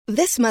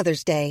This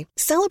Mother's Day,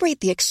 celebrate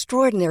the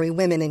extraordinary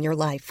women in your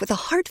life with a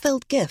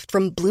heartfelt gift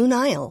from Blue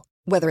Nile.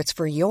 Whether it's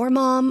for your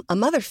mom, a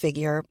mother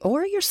figure,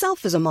 or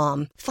yourself as a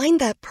mom, find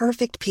that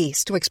perfect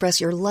piece to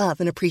express your love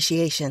and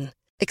appreciation.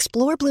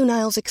 Explore Blue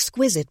Nile's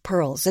exquisite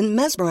pearls and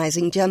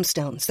mesmerizing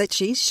gemstones that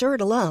she's sure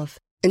to love.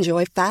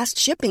 Enjoy fast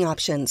shipping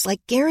options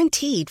like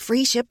guaranteed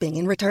free shipping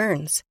and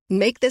returns.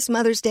 Make this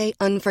Mother's Day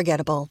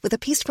unforgettable with a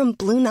piece from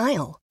Blue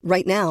Nile.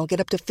 Right now, get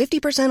up to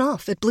 50%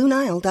 off at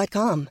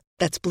BlueNile.com.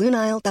 That's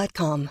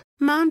BlueNile.com.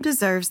 Mom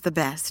deserves the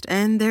best,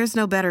 and there's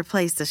no better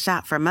place to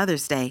shop for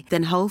Mother's Day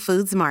than Whole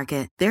Foods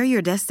Market. They're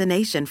your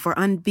destination for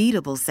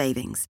unbeatable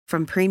savings,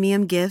 from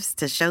premium gifts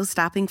to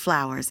show-stopping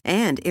flowers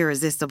and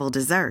irresistible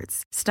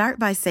desserts. Start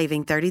by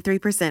saving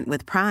 33%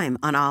 with Prime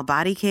on all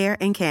body care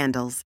and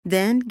candles.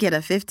 Then get a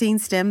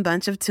 15-stem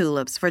bunch of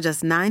tulips for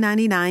just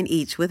 $9.99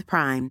 each with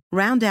Prime.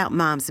 Round out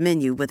Mom's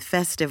menu with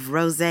festive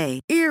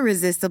rosé,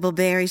 irresistible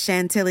berry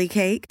chantilly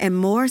cake, and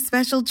more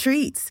special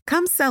treats.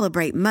 Come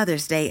celebrate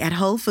Mother's Day at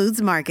Whole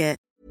Foods Market.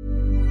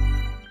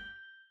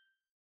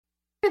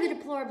 The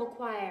Deplorable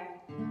Choir.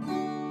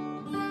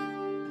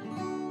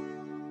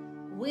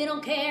 We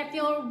don't care if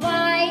you're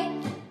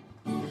white,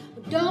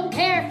 we don't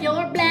care if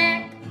you're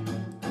black,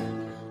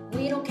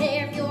 we don't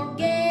care if you're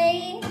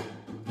gay,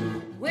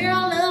 we're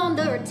all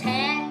under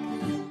attack.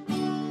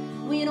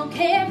 We don't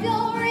care if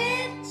you're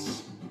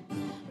rich,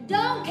 we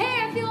don't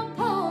care if you're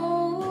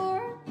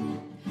poor,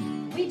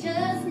 we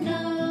just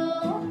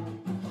know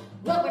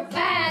what we're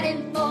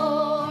fighting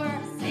for.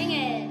 Sing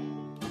it.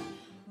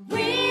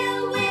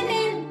 Real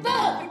women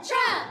vote for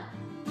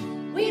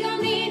Trump. We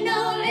don't need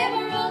no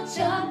liberal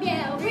chump.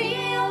 Yeah,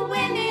 real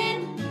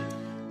women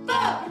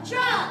vote for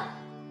Trump.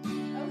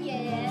 Oh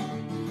yeah.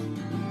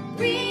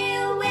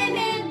 Real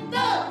women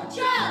vote for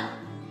Trump.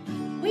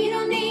 We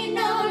don't need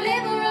no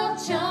liberal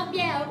chump.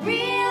 Yeah,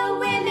 real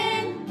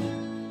women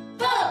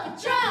vote for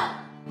Trump.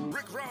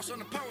 Rick Ross on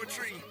the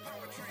poetry.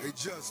 They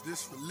just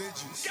this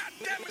religious.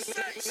 Goddamn it,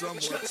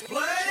 Just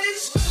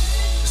blaze.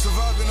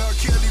 Surviving R.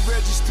 Kelly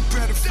registered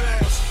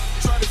pedophiles.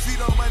 Try to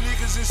feed all my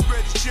niggas and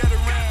spread the chat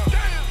around.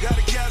 Got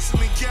a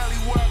castle in Cali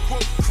where I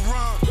quote the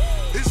Quran.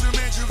 It's a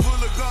mansion full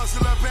of gods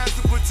till I pass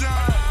the baton.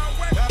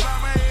 I bow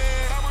my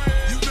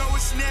head, you know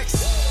it's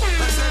next.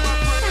 I say my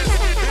prayers,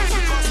 hands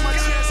across my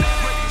chest.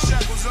 Breaking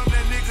shackles, I'm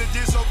that nigga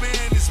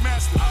disobeying his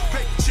master.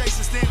 Paper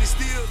chasing, standing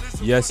still.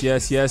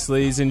 Yes,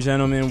 ladies and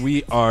gentlemen,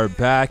 we are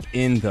back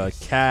in the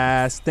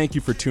cast. Thank you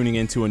for tuning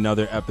in to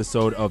another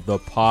episode of the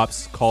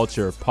Pops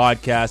Culture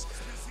Podcast.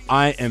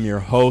 I am your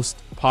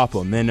host,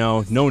 Papa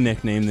Minnow. No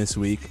nickname this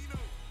week.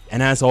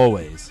 And as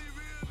always,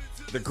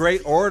 The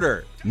Great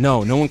Order. no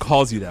one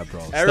calls you that, bro.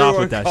 Stop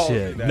Everyone with that calls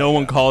shit. me that, No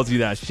one yeah. calls you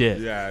that shit.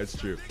 Yeah, it's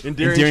true.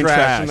 Endearing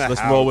trash.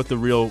 Let's roll with the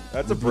real.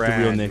 That's a with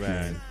brand, the real nickname.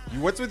 man.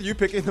 What's with you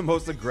picking the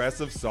most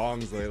aggressive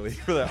songs lately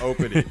for that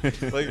opening?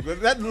 Like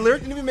that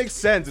lyric didn't even make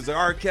sense. It's like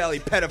R. Kelly,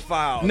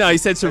 pedophile. No, he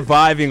said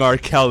surviving R.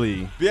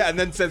 Kelly. Yeah, and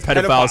then says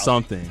Pedophile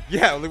something.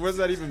 Yeah, like what does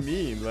that even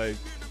mean? Like,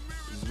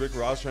 is Rick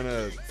Ross trying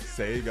to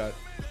say he got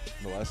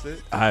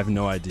molested? I have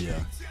no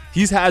idea.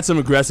 He's had some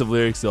aggressive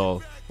lyrics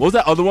though. What was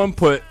that other one?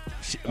 Put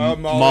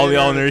Molly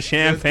on her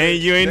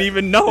champagne. You ain't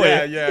even know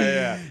it.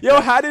 Yeah. Yo,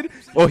 how did?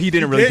 Well, he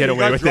didn't really get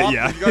away with it.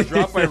 Yeah, he got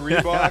dropped by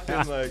Reebok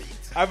and like.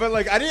 I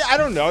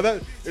don't know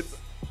that it's.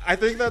 I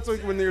think that's like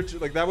when they're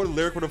like that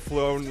lyric would have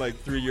flown like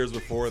 3 years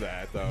before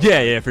that though.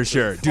 Yeah, for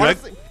sure, dude.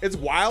 Honestly, it's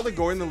wild to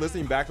go into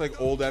listening back like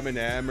old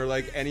Eminem or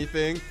like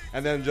anything,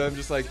 and then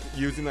just like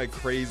using like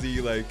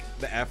crazy like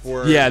the F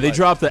word. Yeah, they like,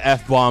 drop the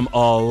F bomb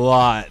a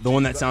lot. The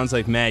one that sounds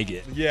like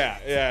maggot.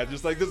 Yeah.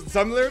 Just like this,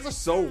 some lyrics are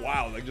so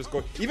wild. Like just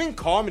go even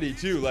comedy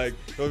too. Like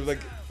it was like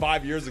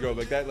 5 years ago.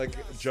 Like that like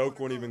joke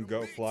won't even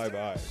go fly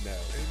by now.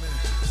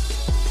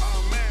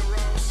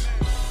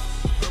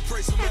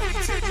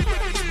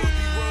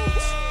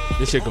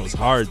 This shit goes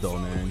hard though,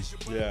 man.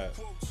 Yeah.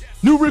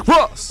 New Rick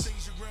Ross.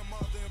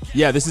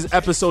 Yeah, this is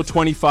episode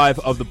 25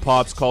 of the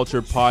Pops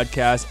Culture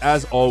Podcast.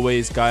 As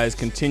always, guys,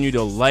 continue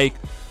to like,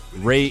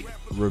 rate,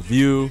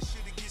 review,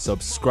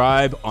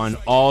 subscribe on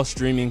all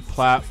streaming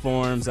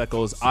platforms. That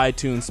goes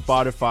iTunes,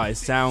 Spotify,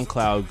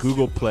 SoundCloud,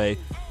 Google Play.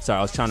 Sorry,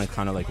 I was trying to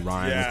kind of like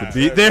rhyme with the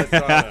beat there.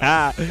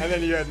 And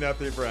then you had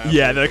nothing for after.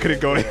 Yeah, that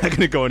couldn't go. I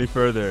couldn't go any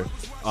further.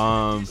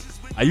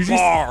 I usually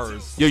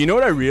bars. Yo, you know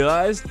what I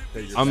realized?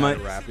 I'm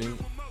like rapping.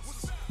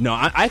 No,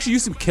 I actually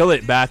used to kill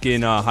it back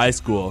in high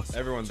school.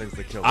 Everyone thinks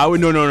they kill it. I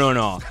would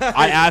no.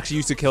 I actually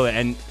used to kill it,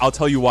 and I'll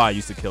tell you why I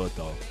used to kill it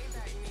though.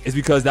 It's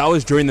because that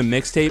was during the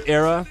mixtape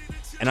era,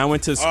 and I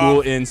went to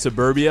school in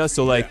suburbia,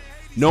 so like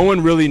no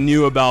one really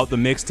knew about the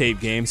mixtape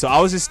game. So I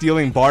was just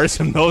stealing bars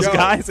from those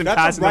guys and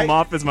passing them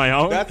off as my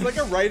own. That's like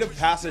a rite of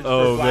passage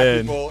for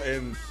black people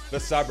in the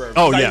suburbs.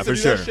 Oh, I yeah, used to for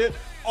do sure. That shit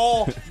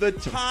all the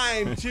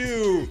time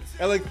too,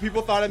 and like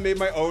people thought I made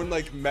my own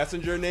like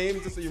messenger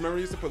names. You remember I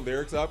used to put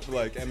lyrics up for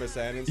like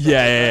MSN and stuff.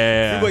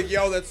 Yeah. People like,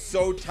 yo, that's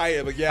so tight.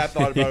 I'm like, yeah, I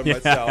thought about it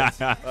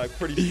myself. Like,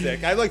 pretty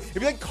sick. I like it'd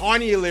be like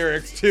Kanye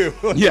lyrics too.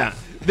 Yeah,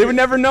 they would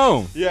never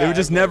know. Yeah, they would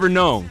just never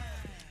know.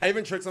 I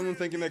even tricked someone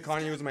thinking that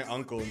Kanye was my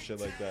uncle and shit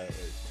like that. Like,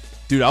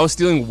 Dude, I was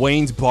stealing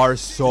Wayne's bars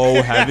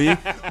so heavy.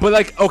 But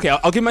like, okay,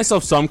 I'll give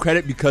myself some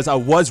credit because I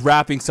was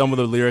rapping some of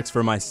the lyrics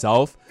for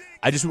myself.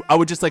 I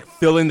would just like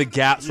fill in the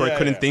gaps where I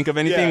couldn't think of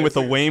anything with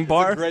a Wayne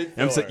bar. And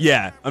I'm just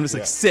like, I'm just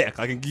like sick.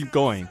 I can keep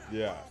going.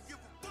 Yeah.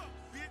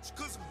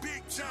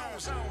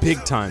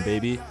 Big time,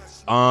 baby.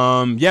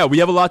 Yeah, we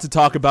have a lot to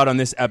talk about on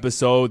this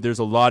episode. There's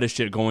a lot of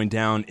shit going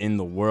down in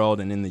the world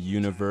and in the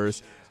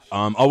universe.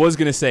 I was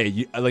gonna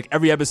say, like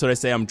every episode, I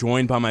say I'm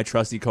joined by my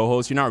trusty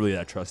co-host. You're not really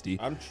that trusty.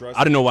 I'm trusty.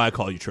 I don't know why I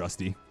call you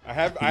trusty. I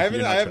have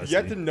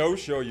yet to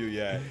no-show you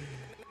yet.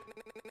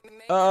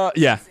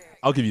 Yeah,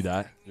 I'll give you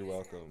that. You're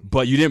welcome.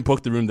 But you didn't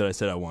book the room that I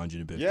said I wanted you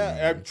to book.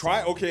 Yeah,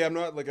 try. Okay, I'm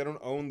not like I don't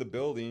own the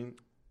building.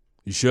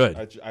 You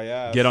should. I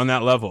asked. Get on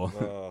that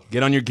level.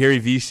 Get on your Gary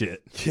V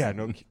shit. Yeah,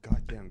 no,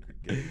 goddamn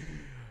good.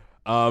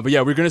 But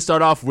yeah, we're gonna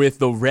start off with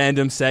the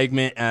random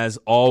segment as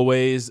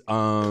always.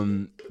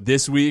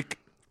 This week.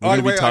 Oh,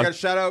 wait, I got a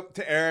shout out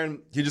to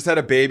Aaron. He just had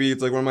a baby.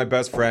 It's like one of my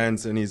best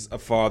friends, and he's a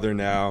father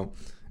now.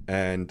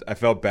 And I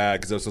felt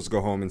bad because I was supposed to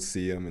go home and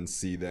see him and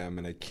see them,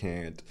 and I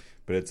can't.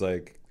 But it's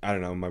like, I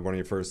don't know, one of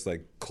your first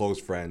like close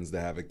friends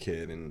to have a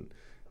kid, and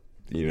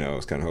you know, I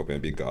was kind of hoping to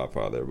be a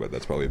godfather, but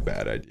that's probably a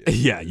bad idea.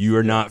 Yeah, you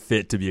are not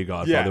fit to be a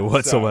godfather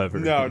whatsoever.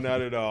 So, no, not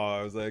at all.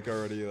 I was like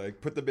already like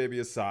put the baby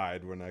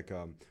aside when I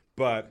come.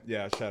 But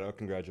yeah, shout out,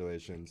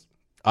 congratulations.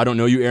 I don't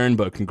know you, Aaron,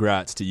 but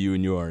congrats to you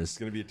and yours. He's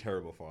going to be a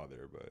terrible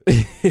father, but...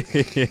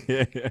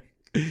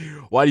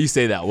 Why do you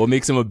say that? What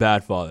makes him a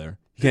bad father?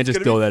 You can't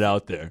just throw that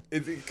out there.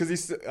 Because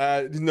he's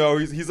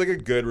like a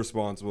good,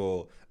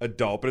 responsible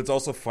adult, but it's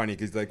also funny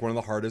because he's like one of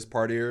the hardest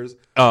partiers.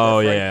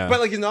 Oh, yeah.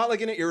 But like he's not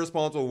like in an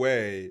irresponsible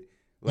way.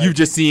 Like, you've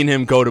just seen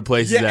him go to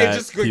places that... Yeah, it's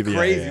just like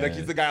crazy. Yeah. Like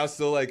he's the guy who's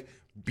still like...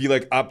 be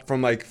like up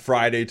from like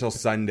Friday till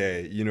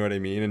Sunday, you know what I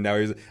mean? And now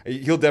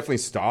he'll definitely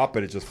stop,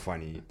 but it's just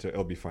funny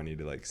it'll be funny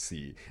to like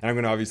see. And I'm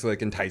gonna obviously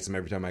like entice him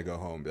every time I go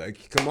home. Be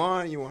like, come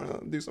on, you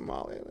wanna do some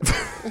Molly?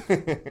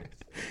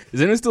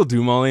 Does anyone still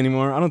do Molly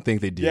anymore? I don't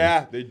think they do.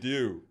 Yeah, they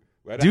do.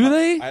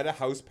 They? I had a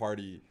house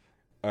party.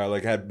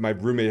 My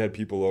roommate had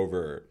people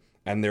over,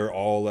 and they're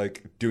all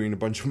like doing a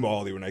bunch of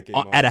Molly when I came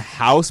home. At a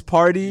house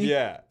party?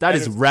 Yeah. That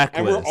is reckless.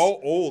 And we're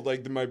all old.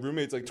 Like my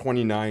roommate's like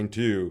 29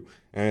 too.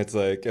 And it's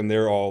like, and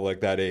they're all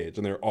like that age,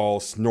 and they're all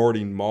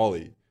snorting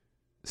Molly.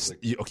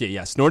 Okay,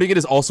 yeah, snorting it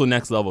is also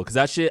next level because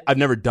that shit I've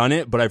never done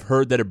it, but I've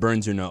heard that it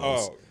burns your nose.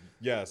 Oh,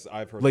 yes,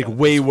 I've heard. Like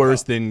way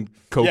worse than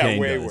cocaine. Yeah,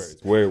 way does.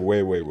 worse. Way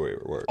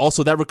worse.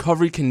 Also, that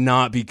recovery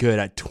cannot be good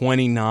at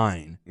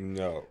 29.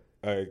 No,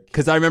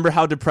 because I remember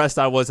how depressed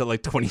I was at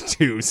like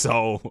 22.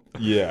 So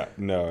yeah,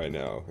 no, I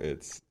know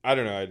I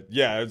don't know.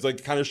 I was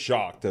like kind of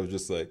shocked. I was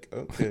just like,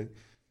 okay.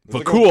 But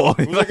like cool.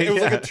 It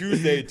was like a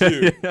Tuesday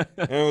too. Yeah.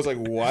 And I was like,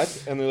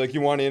 what? And they're like, you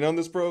want in on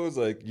this, bro? I was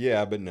like,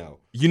 yeah, but no.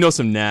 You know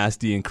some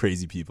nasty and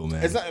crazy people,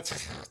 man.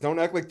 Don't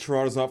act like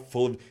Toronto's not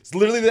full of... It's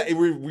literally...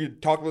 We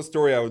talked about the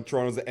story how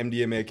Toronto's the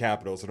MDMA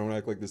capital, so don't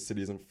act like this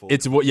city isn't full.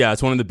 It's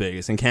one of the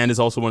biggest. And Canada's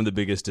also one of the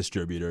biggest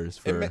distributors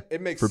for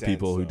sense,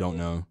 people who don't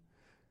know.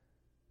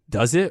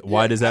 Does it?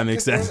 Why does that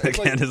make sense? That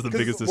Canada's the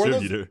biggest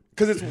distributor.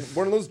 Because it's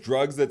one of those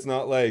drugs that's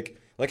not like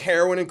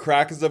heroin and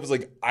crack and stuff is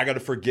like, I got to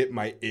forget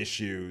my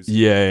issues.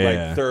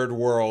 Yeah. Third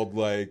world,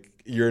 like,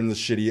 you're in the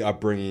shitty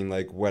upbringing,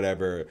 like,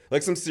 whatever.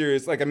 Like, some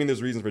serious, like, I mean,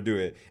 there's reasons for doing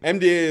it.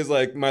 MDA is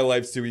like, my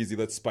life's too easy.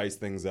 Let's spice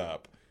things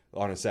up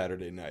on a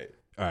Saturday night.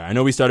 All right. I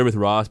know we started with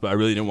Ross, but I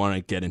really didn't want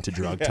to get into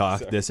drug talk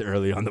this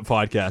early on the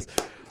podcast.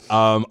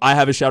 I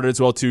have a shout out as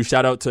well, too.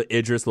 Shout out to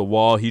Idris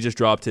Lawal. He just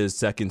dropped his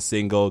second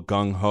single,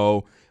 Gung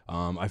Ho.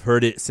 I've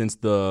heard it since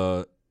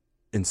the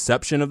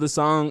inception of the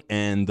song,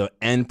 and the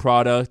end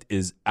product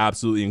is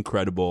absolutely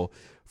incredible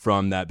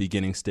from that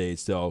beginning stage.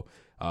 So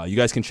you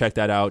guys can check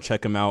that out.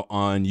 Check him out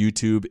on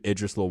YouTube,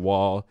 Idris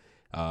Lawal,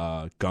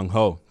 Gung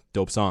Ho.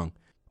 Dope song.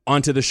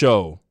 On to the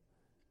show.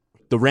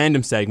 The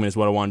random segment is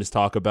what I wanted to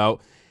talk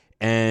about.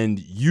 And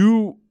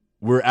you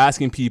were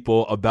asking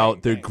people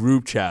about their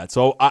group chat.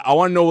 So I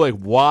want to know, like,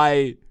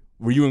 why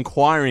were you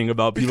inquiring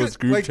about people's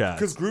group chats?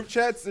 Because group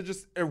chats are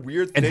just a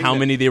weird thing. And how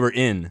many they were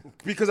in.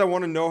 Because I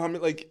want to know how many,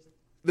 like,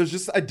 there's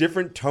just a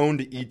different tone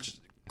to each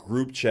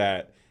group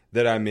chat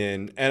that I'm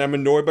in. And I'm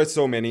annoyed by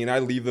so many, and I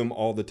leave them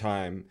all the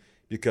time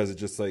because it's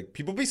just like,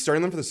 people be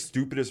starting them for the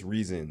stupidest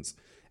reasons.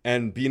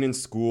 And being in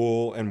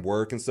school and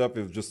work and stuff,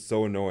 it was just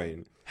so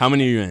annoying. How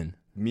many are you in?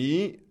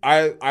 Me?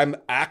 I'm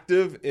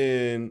active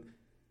in,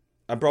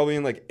 I'm probably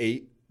in like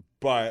 8.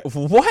 But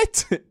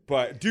what?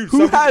 But dude,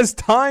 who has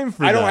time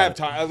for that? I don't have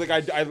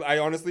time. I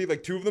honestly,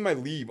 like, 2 of them I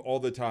leave all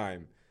the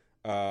time.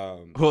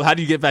 Well, how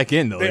do you get back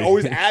in though? They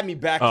always add me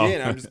back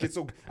in.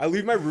 I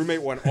leave my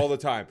roommate one all the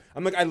time.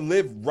 I'm like, I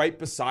live right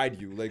beside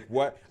you. Like,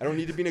 what? I don't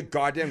need to be in a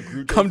goddamn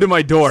group. Come to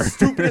my door.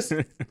 Stupidest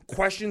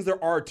questions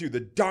there are too. The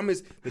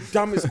dumbest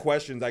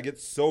questions. I get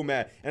so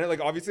mad. And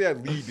like, obviously I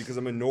leave because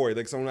I'm annoyed.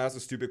 Like, someone asks a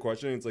stupid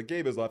question and it's like,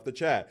 Gabe has left the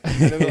chat.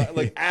 And then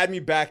like add me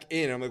back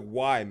in. I'm like,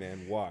 why,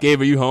 man? Why?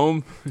 Gabe, are you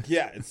home?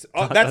 Yeah,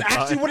 that's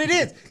actually what it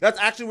is. That's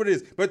actually what it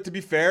is. But to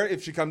be fair,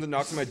 if she comes and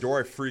knocks on my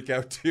door, I freak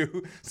out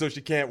too. So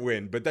she can't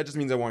win. But that just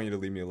means I want you to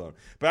leave me alone.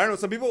 But I don't know,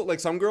 some people, like,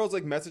 some girls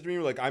like message me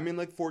like, I'm in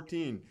like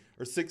 14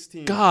 or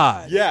 16.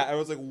 God. Yeah, I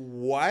was like,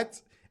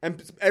 what? And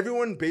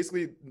everyone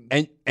basically...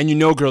 And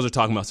girls are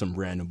talking about some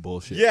random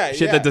bullshit. Yeah,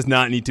 Shit that does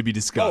not need to be Oh,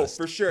 discussed.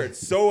 for sure.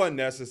 It's so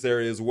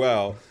unnecessary as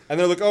well. And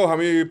they're like, oh, how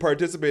many are you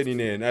participating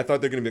in? And I thought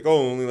they're going to be like,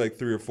 oh, only like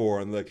 3 or 4.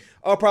 And they're like,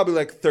 oh, probably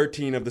like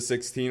 13 of the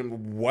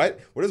 16.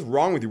 What? What is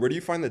wrong with you? Where do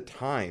you find the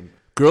time?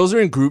 Girls are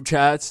in group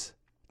chats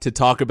to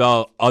talk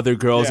about other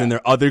girls in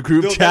their other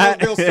group chat.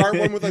 They'll start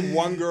one with like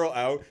one girl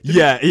out.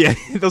 Yeah.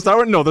 They'll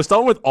start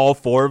with all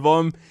 4 of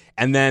them.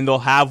 And then they'll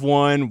have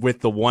one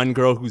with the one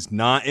girl who's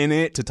not in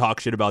it to talk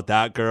shit about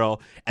that girl.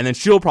 And then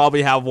she'll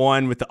probably have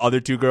one with the other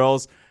 2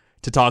 girls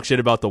to talk shit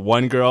about the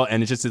one girl.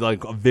 And it's just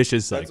like a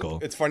vicious cycle.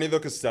 It's funny though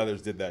because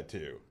Stothers did that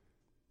too.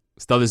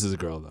 Stothers is a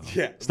girl though.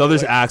 Yeah.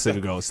 Stothers acts like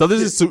a girl.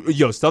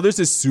 Stothers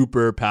is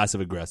super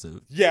passive aggressive.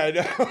 Yeah, I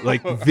know.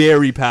 Like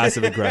very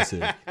passive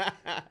aggressive.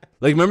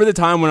 Like remember the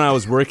time when I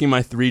was working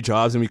my 3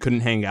 jobs and we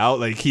couldn't hang out?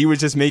 Like he was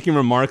just making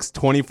remarks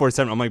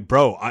 24/7. I'm like,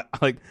 bro,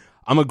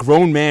 I'm a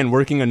grown man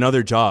working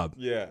another job.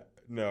 Yeah.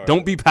 No.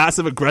 Don't be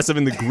passive aggressive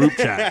in the group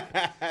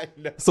chat.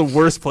 No. It's the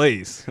worst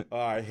place.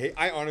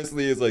 I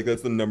honestly is like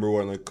that's the number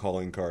one like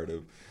calling card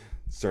of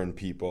certain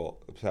people.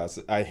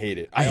 I hate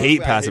it. I hate honestly,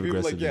 passive people,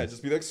 aggressiveness. Like, yeah,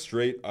 just be like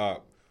straight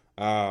up.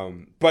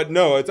 But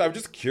no, I'm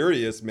just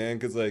curious, man,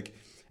 because like,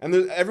 and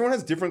everyone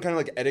has different kind of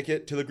like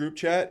etiquette to the group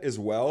chat as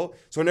well.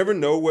 So I never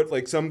know what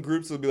like some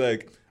groups will be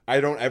like. I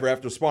don't ever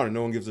have to respond, and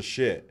no one gives a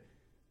shit.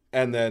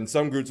 And then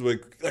some groups will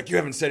be like you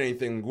haven't said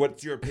anything.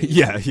 What's your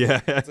opinion?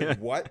 Yeah. It's like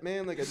what,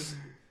 man? Like it's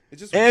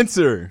just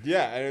Answer.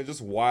 Yeah, and it's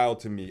just wild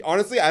to me.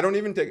 Honestly, I don't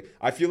even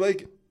I feel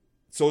like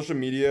social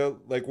media,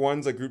 like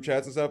ones like group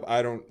chats and stuff,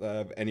 I don't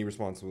have any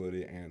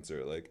responsibility to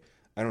answer. Like,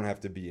 I don't have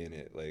to be in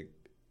it. Like,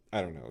 I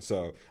don't know.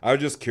 So I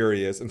was just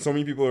curious. And so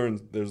many people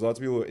there's lots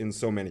of people in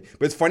so many.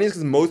 But it's funny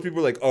because most people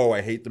are like, oh,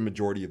 I hate the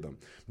majority of them.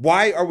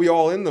 Why are we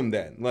all in them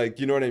then? Like,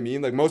 you know what I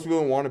mean? Like, most people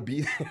don't want to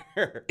be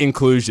there.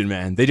 Inclusion,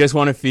 man. They just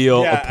want to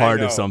feel a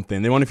part of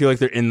something. They want to feel like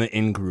they're in the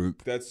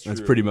in-group. That's true.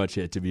 That's pretty much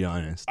it, to be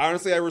honest.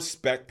 Honestly, I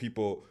respect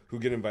people who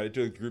get invited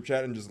to a group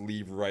chat and just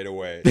leave right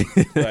away.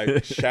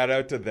 Like, shout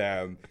out to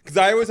them. Because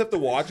I always have to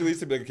watch at least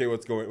to be like, okay,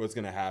 what's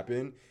going to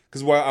happen?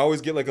 Because I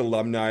always get like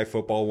alumni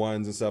football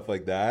ones and stuff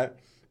like that.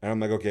 And I'm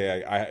like,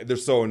 okay, they're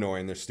so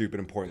annoying. They're stupid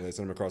and pointless.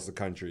 And I'm across the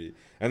country.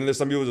 And then there's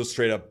some people who just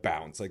straight up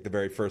bounce. Like the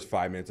very first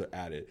 5 minutes are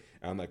at it.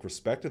 And I'm like,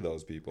 respect to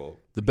those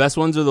people. The best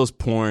ones are those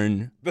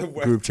porn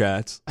group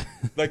chats.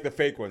 Like the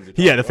fake ones.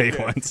 Yeah, the fake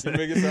ones. You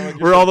make it sound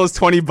like where all those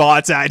 20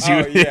 bots at you.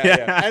 Oh,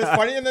 yeah. And it's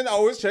funny. And then I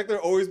always check.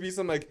 There'll always be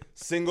some like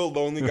single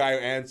lonely guy who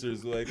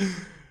answers like,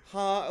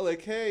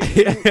 like, hey,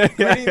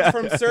 greetings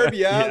from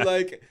Serbia. Yeah.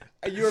 Like,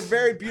 you're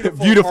very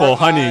beautiful. Beautiful,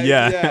 honey,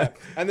 yeah.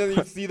 And then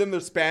you see them,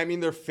 they're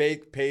spamming their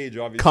fake page,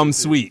 obviously. Come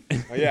sweet.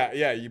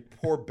 Yeah, you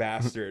poor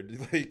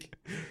bastard. Like,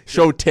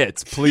 show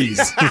tits,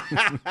 please.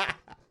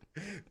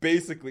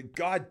 Basically,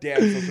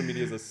 goddamn, social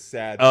media is a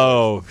sad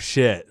place.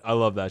 Shit. I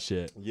love that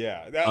shit.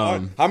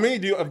 Yeah. How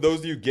many of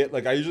those do you get?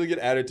 Like, I usually get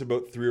added to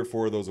about 3 or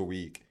 4 of those a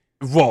week.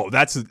 Whoa,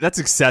 that's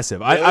excessive.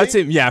 Really? I'd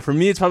say, yeah, for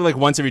me, it's probably like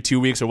once every 2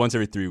 weeks or once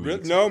every 3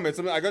 weeks. No, man,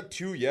 I got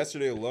 2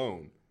 yesterday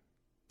alone.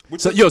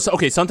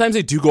 Sometimes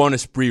they do go on a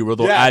spree where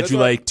they'll add you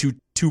like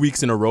two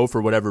weeks in a row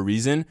for whatever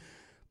reason,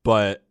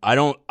 but I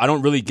don't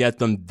really get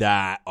them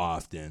that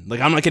often.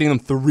 Like I'm not getting them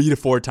 3 to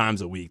 4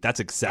 times a week. That's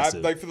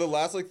excessive. Like for the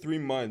last like 3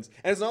 months,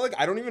 and it's not like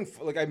I don't even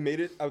like I made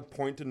it a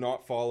point to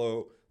not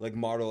follow like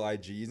model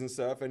IGs and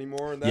stuff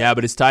anymore. And that. Yeah,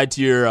 but it's tied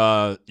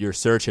to your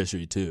search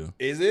history too.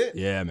 Is it?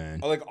 Yeah, man.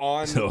 Oh, like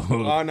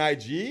on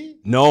IG?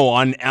 No,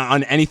 on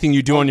anything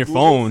you do on your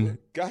Google phone.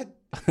 God.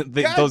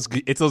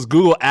 It's those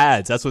Google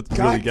ads. That's what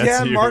really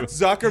gets you. Mark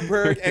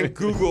Zuckerberg and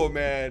Google,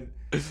 man.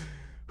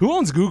 Who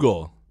owns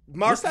Google?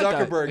 Mark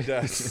Zuckerberg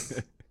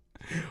does.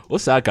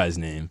 What's that guy's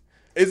name?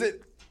 Is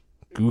it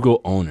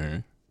Google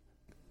owner?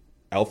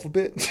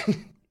 Alphabet?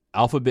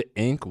 Alphabet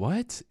Inc.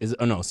 What is it?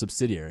 Oh no,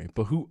 subsidiary.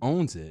 But who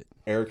owns it?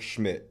 Eric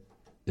Schmidt.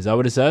 Is that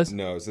what it says?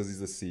 No, it says he's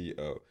the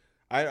CEO.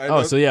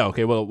 So yeah,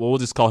 okay. Well, we'll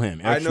just call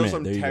him Eric Schmidt. I know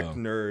some tech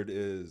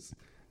nerd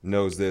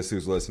knows this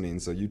who's listening,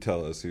 so you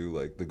tell us who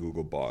like the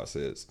Google boss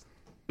is.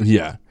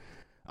 Yeah.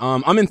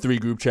 I'm in 3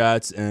 group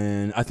chats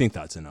and I think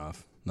that's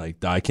enough.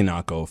 Like I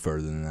cannot go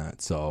further than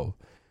that. So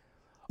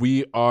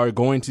we are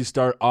going to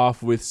start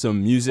off with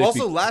some music.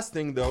 Also, last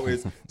thing though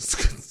is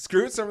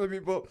screw some of the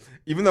people,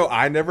 even though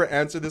I never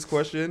answer those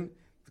questions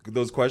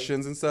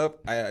and stuff,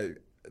 I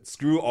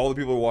screw all the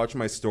people who watch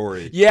my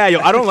story. Yeah,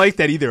 I don't like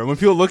that either. When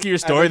people look at your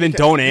story, then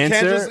don't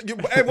answer.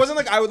 It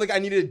wasn't like I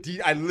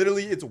needed I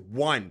literally, it's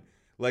one.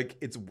 Like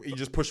you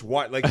just push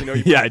one, like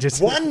you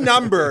just one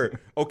number,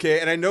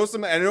 okay. And I know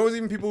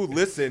even people who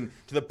listen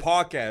to the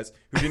podcast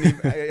who didn't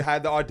even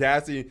had the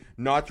audacity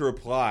not to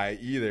reply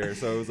either.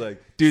 So it was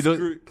like,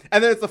 dude.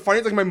 And then it's the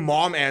funniest, like my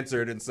mom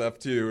answered and stuff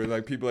too, and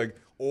like people like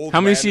old. How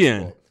many is she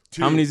in?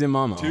 2. How many's in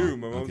Mama? 2.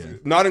 My mom's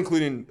not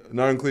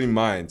including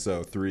mine.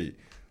 So 3.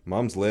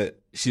 Mom's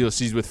lit.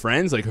 She's with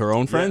friends, like her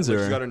own friends, or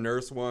she's got a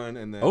nurse one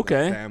and then a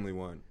family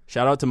one.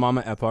 Shout out to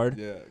Mama Epard.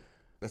 Yeah.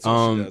 That's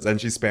what she does.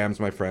 And she spams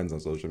my friends on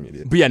social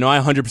media. But yeah, no, I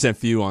 100%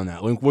 feel you on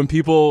that. When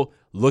people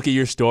look at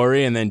your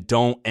story and then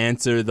don't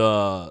answer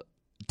the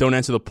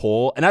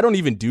poll. And I don't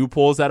even do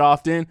polls that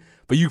often,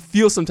 but you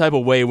feel some type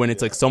of way when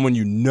it's like someone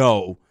you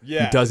know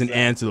who doesn't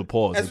answer the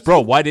polls. Like,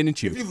 bro, why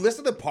didn't you? If you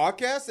listen to the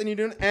podcast and you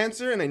didn't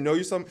answer, and I know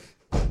you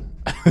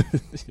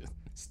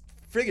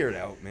figure it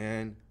out,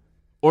 man.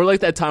 Or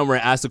like that time where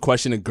I asked a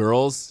question to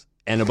girls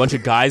and a bunch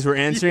of guys were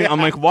answering. I'm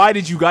like, why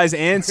did you guys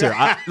answer?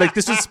 Like,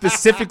 this was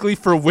specifically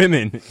for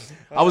women.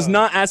 I was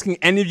not asking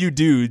any of you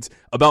dudes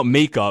about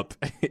makeup.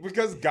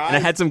 Because guys... And I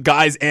had some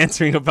guys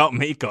answering about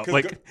makeup.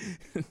 Like,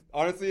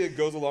 honestly, it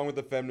goes along with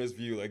the feminist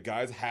view. Like,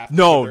 guys have to...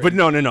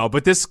 No.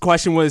 But this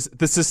question was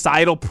the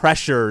societal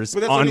pressures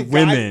on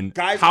women.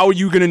 Guys, how are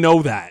you going to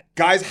know that?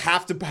 Guys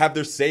have to have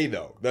their say,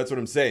 though. That's what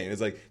I'm saying.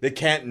 It's like, they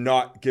can't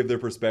not give their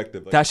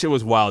perspective. Like, that shit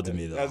was wild to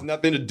me, though. It has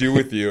nothing to do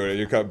with you.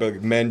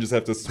 Like, men just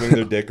have to swing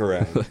their dick around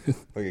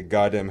like a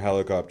goddamn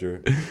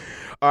helicopter.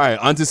 All right,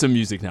 onto some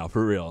music now,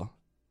 for real.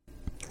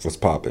 What's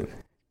poppin'?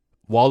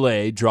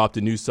 Wale dropped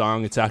a new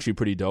song. It's actually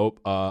pretty dope.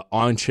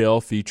 On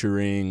Chill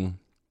featuring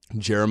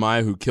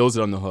Jeremiah, who kills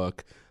it on the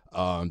hook.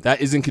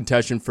 That is in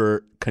contention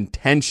for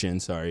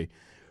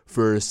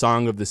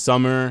Song of the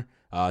Summer.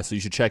 So you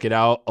should check it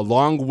out.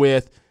 Along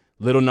with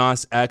Lil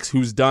Nas X,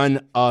 who's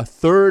done a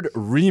third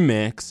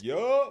remix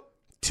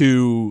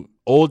to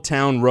Old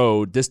Town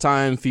Road, this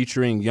time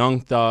featuring Young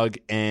Thug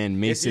and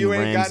Mason Ramsey.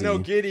 If you ain't got no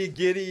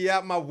giddy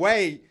out my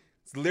way,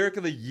 it's the lyric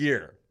of the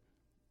year.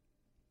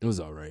 It was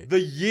all right.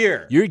 The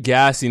year. You're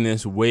gassing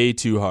this way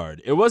too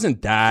hard. It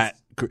wasn't that...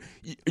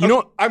 You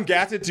know, I'm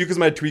gassed too because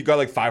my tweet got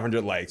like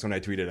 500 likes when I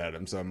tweeted at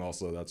him. So I'm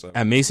also...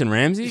 At Mason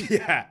Ramsey?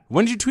 Yeah.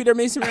 When did you tweet at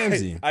Mason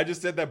Ramsey? I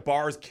just said that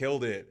Bars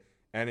killed it.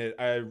 And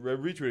I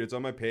retweeted it. It's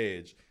on my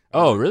page.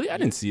 Oh, really? I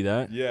didn't see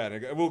that. Yeah.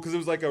 Because it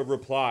was like a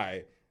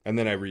reply. And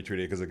then I retweeted it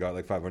because it got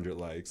like 500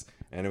 likes.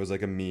 And it was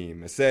like a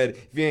meme. It said,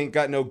 if you ain't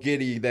got no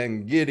giddy,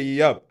 then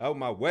giddy up. Out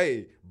my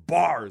way.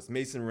 Bars.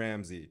 Mason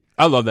Ramsey.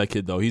 I love that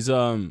kid, though. He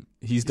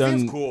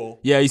seems cool.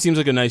 Yeah, he seems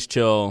like a nice,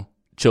 chill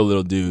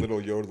little dude. Little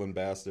yodeling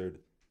bastard.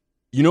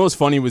 You know what's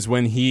funny was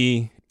when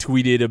he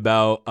tweeted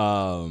about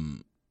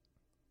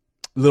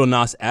Lil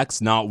Nas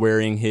X not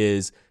wearing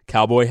his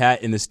cowboy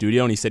hat in the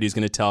studio, and he said he was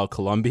going to tell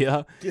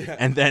Columbia. Yeah.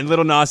 And then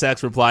Lil Nas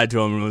X replied to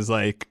him and was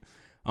like,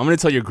 I'm going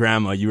to tell your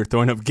grandma you were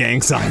throwing up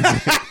gang signs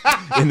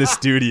in the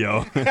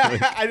studio.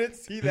 I didn't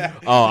see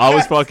that. Oh, I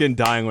was fucking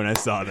dying when I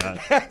saw that.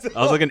 That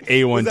was like an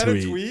A1 was that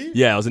tweet. A tweet?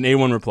 Yeah, it was an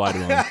A1 reply to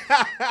him.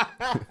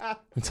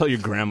 Tell your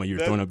grandma you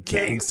were throwing up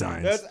gang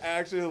signs. That's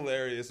actually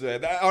hilarious,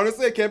 man.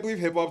 Honestly, I can't believe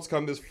hip hop's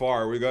come this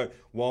far. We got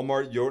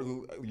Walmart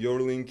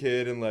yodeling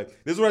kid, and like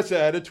this is what I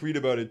said. I had a tweet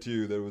about it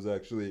too. That was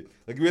actually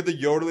like we had the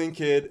yodeling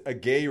kid, a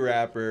gay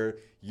rapper,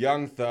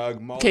 Young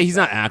Thug. Okay, he's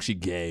not actually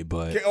gay,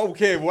 but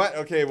okay, what?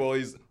 Okay, well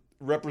he's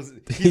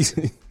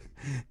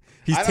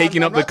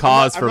taking up the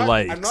cause for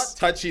likes. I'm not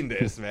touching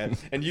this, man,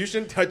 and you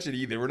shouldn't touch it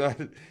either.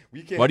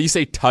 We can't. Why do you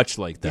say touch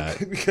like that?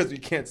 Because we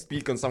can't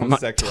speak on I'm someone's not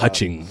sexuality.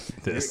 touching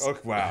this. Oh,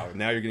 wow,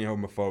 now you're getting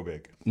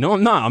homophobic. No,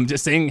 I'm not. I'm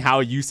just saying how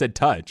you said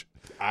touch.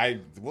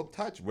 Will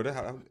touch.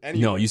 Anyway.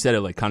 No, you said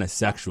it like kind of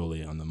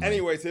sexually on the mic.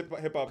 Anyways,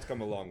 hip hop's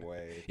come a long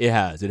way. It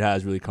has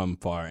really come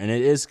far, and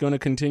it is going to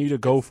continue to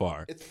go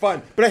far. It's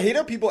fun, but I hate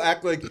how people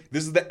act like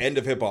this is the end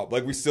of hip hop.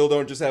 Like we still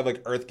don't just have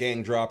like Earth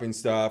Gang dropping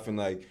stuff and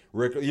like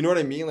Rick. You know what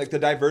I mean? Like the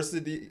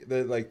diversity,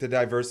 to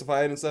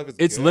diversify it and stuff.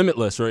 It's good.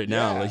 Limitless right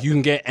now. Yeah. Like you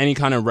can get any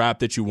kind of rap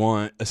that you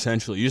want.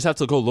 Essentially, you just have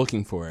to go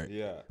looking for it.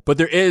 Yeah. But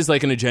there is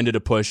like an agenda to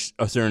push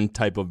a certain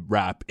type of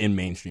rap in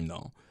mainstream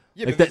though.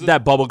 Yeah, like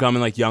that bubblegum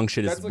and like young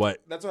shit is that's what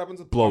happens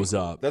with blows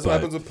punk. up. That's what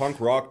happens with punk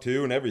rock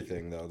too and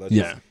everything though. That's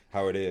just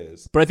how it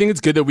is. But I think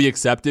it's good that we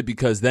accept it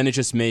because then it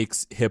just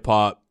makes hip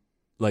hop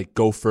like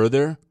go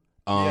further.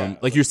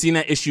 Like you're seeing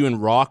that issue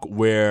in rock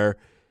where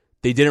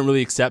they didn't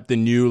really accept the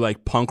new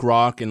like punk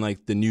rock and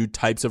like the new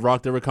types of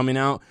rock that were coming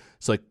out.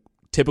 So like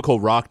typical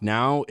rock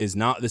now is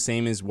not the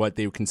same as what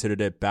they considered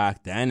it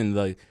back then, and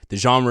the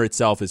genre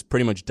itself is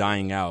pretty much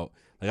dying out.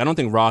 Like I don't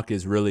think rock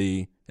is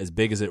really as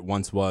big as it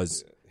once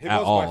was.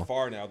 Hip-hop's by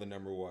far now the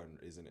number one,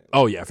 isn't it?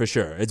 Oh, yeah, for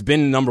sure. It's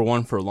been number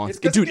one for a long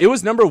time. Dude, it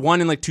was number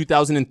one in like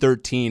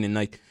 2013. And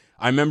like,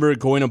 I remember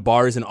going to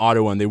bars in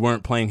Ottawa and they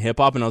weren't playing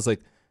hip-hop. And I was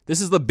like,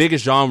 this is the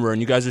biggest genre. And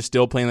you guys are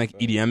still playing like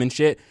EDM and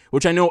shit.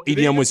 Which I know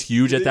EDM was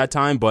huge at that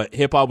time. But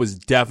hip-hop was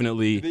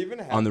definitely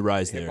on the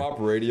rise there. Hip-hop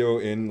radio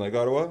in like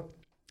Ottawa?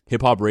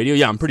 Hip-hop radio?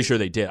 Yeah, I'm pretty sure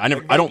they did. I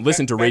don't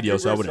listen to radio,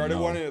 so I wouldn't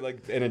know. One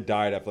and it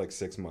died after like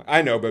 6 months.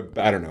 I know, but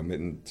I don't know.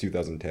 In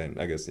 2010,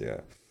 I guess, yeah.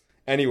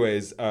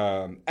 Anyways,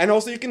 and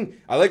also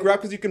I like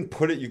rap because you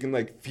can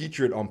like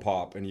feature it on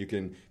pop and you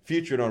can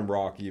feature it on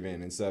rock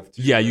even and stuff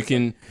too. Yeah, you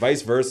can.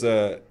 Vice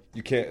versa,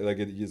 you can't like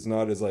it's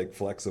not as like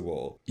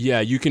flexible.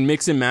 Yeah, you can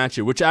mix and match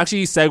it, which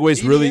actually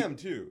segues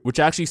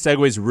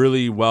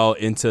really well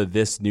into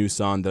this new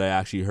song that I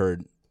actually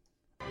heard.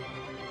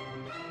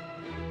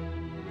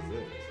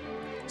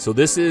 So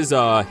this is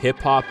a hip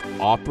hop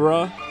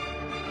opera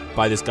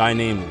by this guy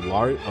named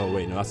Largo. Oh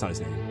wait, no, that's not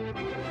his name.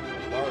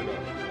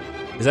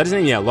 Is that his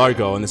name? Yeah,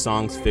 Largo, and the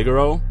song's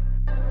Figaro.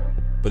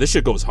 But this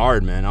shit goes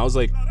hard, man. I was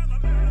like...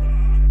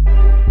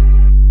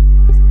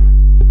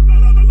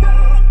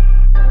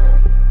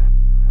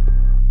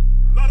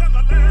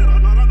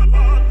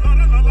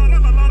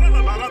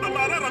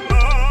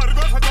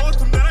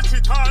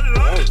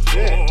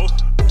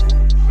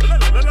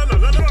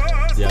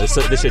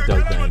 this shit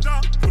does bang.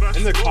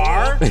 In the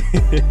car?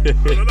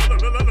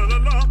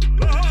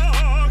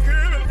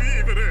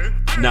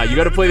 Nah, you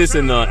got to play this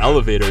in the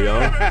elevator, yo.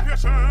 Yeah,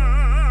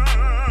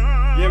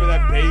 but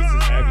that bass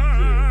is heavy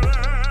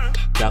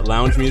too. That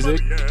lounge music.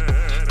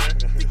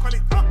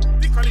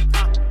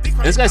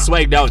 And this guy's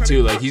swagged out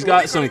too. Like, he's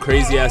got some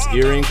crazy ass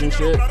earrings and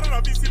shit.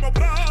 Is this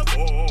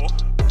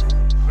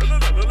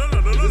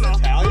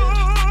Italian?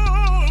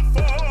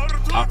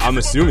 I'm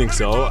assuming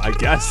so. I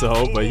guess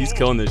so. But he's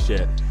killing this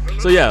shit.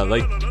 So yeah,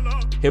 like,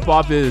 hip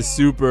hop is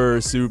super,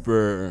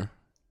 super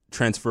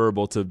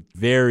transferable to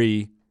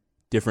very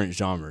different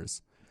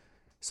genres.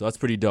 So that's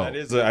pretty dope. That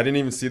is. I didn't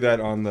even see that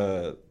on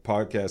the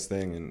podcast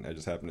thing, and I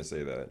just happened to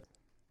say that.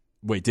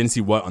 Wait, didn't see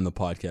what on the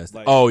podcast?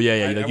 Like, oh yeah.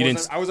 I Like,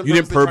 wasn't you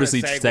didn't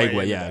purposely trying to segue segue,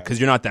 into yeah, that. because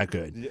you're not that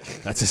good. Yeah.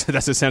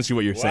 That's essentially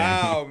what you're saying.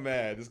 Wow,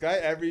 man, this guy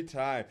every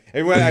time.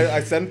 And when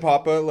I send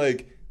Papa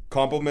like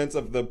compliments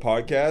of the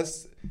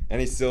podcast,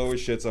 and he still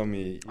always shits on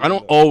me. I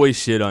don't always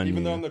shit on you.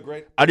 Even though I'm the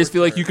great. I just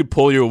feel like you could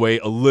pull your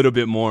weight a little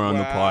bit more on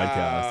the Wow.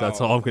 podcast.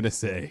 That's all I'm gonna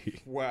say.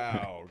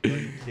 Wow, are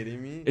you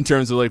kidding me? In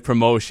terms of like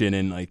promotion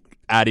and like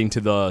adding to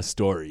the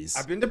stories.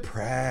 I've been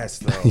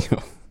depressed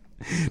though.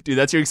 Dude,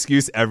 that's your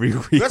excuse every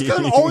week. That's because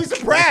I'm always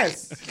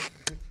depressed.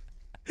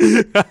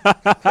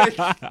 Like,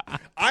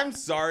 I'm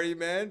sorry,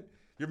 man.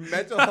 Your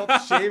mental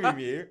health shaming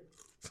me.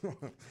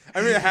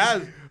 I mean, it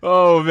has.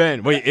 Oh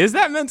man, wait, is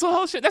that mental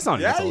health shit? That's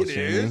not Yeah, mental it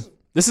shaming. is.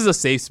 This is a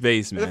safe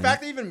space, man. The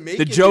fact that even make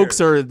The it jokes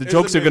here are- the is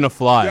jokes are amazing. gonna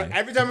fly. Yeah,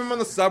 every time I'm on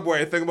the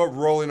subway, I think about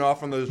rolling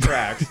off on those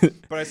tracks.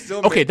 But I still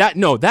Okay,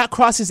 that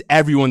crosses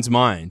everyone's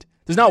mind.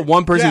 There's not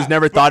one person who's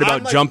never thought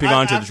about jumping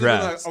onto the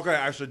tracks. Like, okay,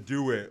 I should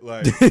do it.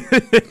 Like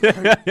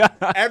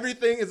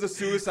everything is a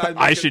suicide.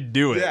 I should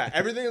do it. Yeah,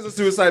 everything is a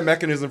suicide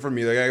mechanism for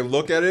me. Like I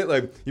look at it,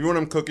 like even when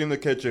I'm cooking in the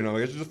kitchen, I'm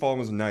like I should just follow him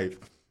with a knife.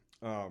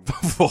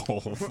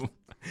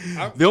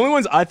 The only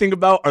ones I think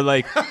about are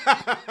like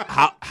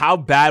how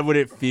bad would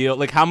it feel?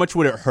 Like how much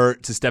would it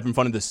hurt to step in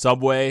front of the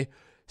subway,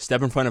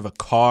 step in front of a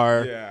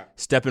car, Yeah.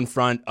 step in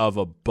front of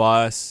a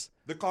bus?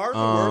 The car's the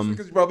worst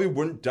because you probably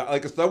wouldn't die.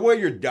 Like a subway,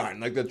 you're done.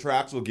 Like the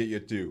tracks will get you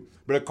too.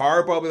 But a car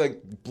would probably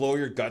like blow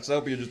your guts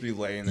out, but you'll just be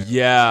laying there.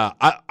 Yeah,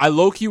 I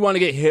low-key want to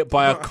get hit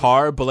by a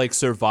car, but like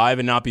survive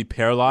and not be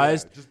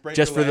paralyzed. Yeah, just break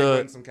just your for leg, the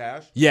win some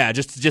cash. yeah,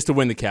 just to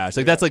win the cash.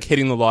 Like that's like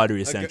hitting the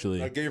lottery essentially.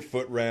 Like get your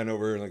foot ran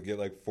over and like get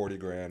like 40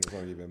 grand. It's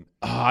not even.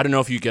 I don't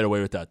know if you get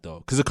away with that though,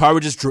 because the car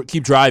would just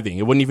keep driving.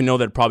 It wouldn't even know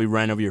that it probably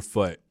ran over your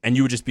foot, and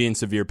you would just be in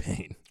severe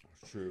pain.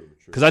 True.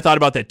 Because I thought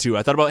about that too.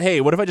 I thought about,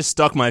 hey, what if I just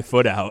stuck my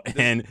foot out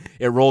and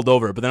it rolled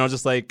over? But then I was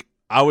just like,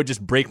 I would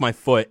just break my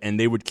foot and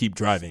they would keep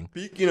driving.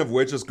 Speaking of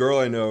which, this girl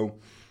I know,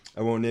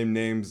 I won't name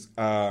names,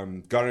 got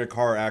in a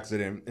car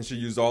accident and she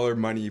used all her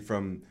money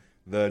from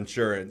the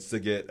insurance to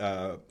get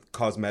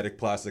cosmetic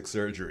plastic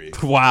surgery.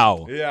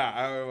 Wow. Yeah,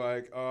 I was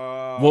like,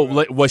 Well,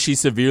 like, was she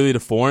severely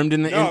deformed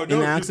in the in the she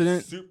was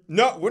accident?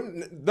 No,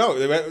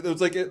 it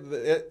was like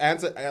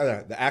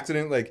the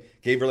accident like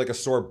gave her like a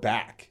sore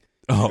back.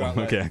 Oh, got,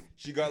 like, okay.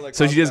 She got like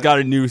So she just got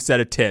a new set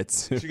of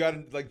tits. she got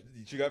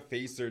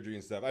face surgery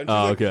and stuff. And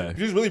Oh, like, okay.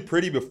 She was really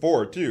pretty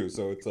before too,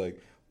 so it's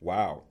like,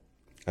 wow.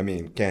 I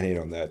mean, can't hate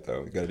on that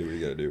though. You gotta do what you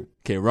gotta do.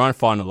 Okay, we're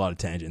on a lot of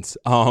tangents.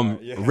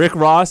 Yeah. Rick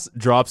Ross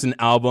drops an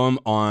album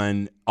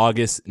on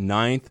August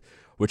 9th,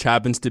 which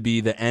happens to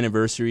be the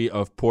anniversary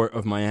of Port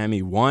of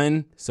Miami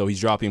 1. So he's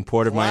dropping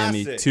Port of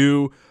Miami Classic.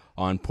 2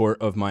 on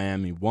Port of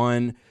Miami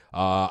 1.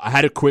 I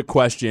had a quick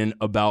question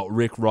about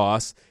Rick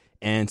Ross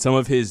and some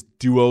of his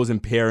duos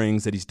and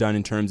pairings that he's done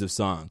in terms of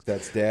songs.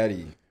 That's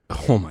Daddy.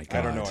 Oh my God.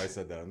 I don't know why I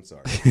said that. I'm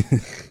sorry.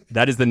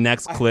 That is the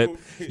next clip.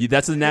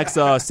 That's the next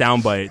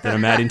soundbite that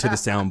I'm adding to the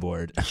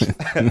soundboard.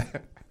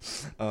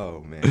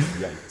 Oh man,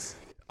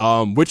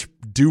 yikes. Which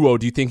duo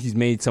do you think he's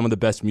made some of the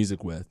best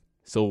music with?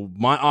 So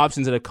my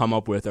options that I've come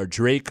up with are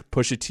Drake,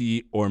 Pusha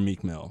T, or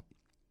Meek Mill.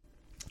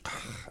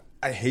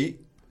 I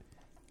hate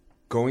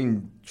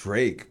going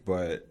Drake,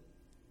 but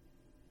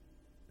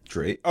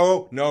Drake.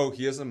 Oh no,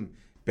 he has some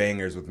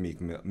bangers with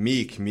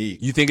Meek.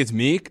 You think it's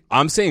Meek?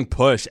 I'm saying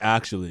Push,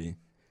 actually.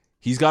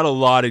 He's got a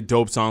lot of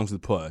dope songs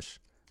with Push.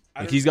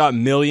 Like, he's got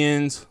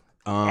Millions.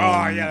 Oh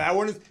yeah, that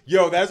one is.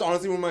 Yo, that's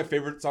honestly one of my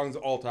favorite songs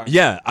of all time.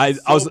 Yeah, I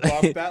was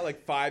buffed that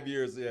like 5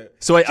 years. Yeah.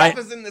 So I Tough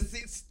is in the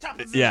seats.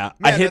 Tough is in Yeah,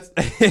 Man, I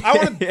hit- I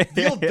want to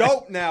feel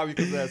dope now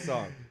because of that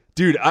song.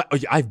 Dude,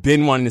 I've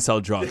been wanting to sell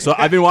drugs. So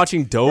I've been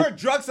watching We're a Dope.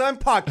 drug selling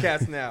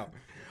podcast now.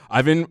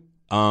 I've been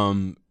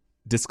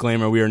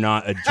disclaimer, we are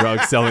not a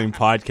drug selling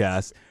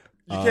podcast.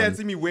 You can't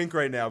see me wink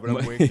right now, but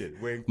I'm winking.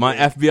 Wink. My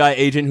wink. FBI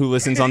agent who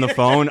listens on the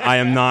phone, I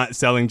am not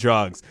selling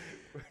drugs.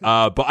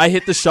 But I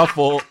hit the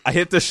shuffle. I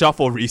hit the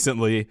shuffle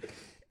recently,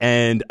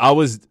 and I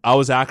was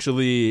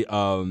actually,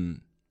 I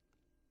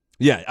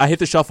hit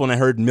the shuffle and I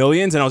heard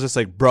Millions, and I was just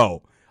like,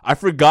 bro, I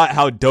forgot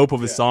how dope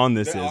of a song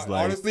this is.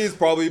 Like, honestly, it's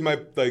probably my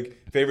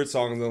favorite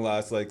song in the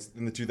last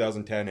in the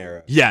 2010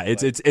 era. yeah,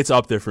 it's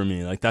up there for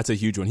me. Like, that's a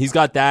huge one. He's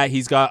got that.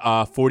 He's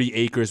got 40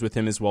 Acres with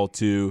him as well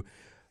too.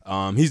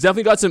 He's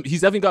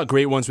definitely got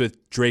great ones with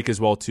Drake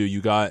as well too.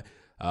 You got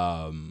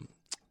What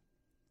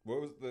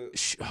was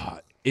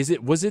the?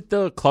 Was it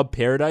the Club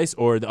Paradise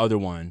or the other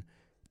one?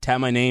 Tap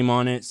my name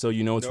on it so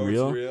you know it's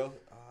real.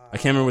 I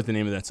can't remember what the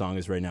name of that song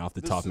is right now off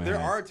the top of my head.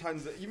 There are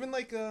tons, even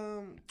like.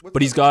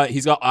 But he's got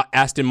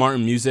Aston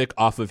Martin music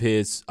off of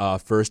his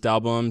first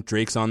album.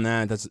 Drake's on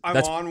that. That's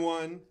on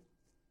one.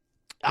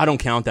 I don't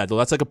count that though.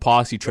 That's like a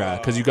posse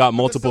track because you got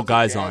multiple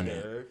guys on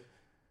it.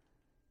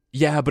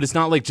 Yeah, but it's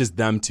not like just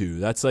them two.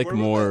 That's like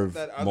more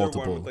that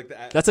multiple. With,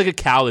 like, that's like a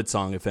Khaled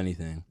song, if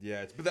anything.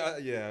 Yeah,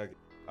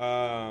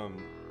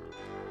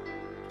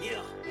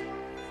 Yeah,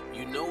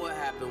 you know what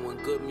happened when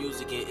good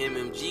music and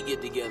MMG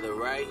get together,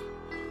 right?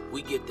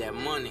 We get that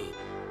money.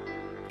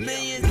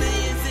 Millions in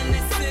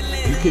the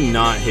ceiling. You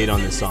cannot hate on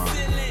this song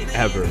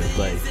ever.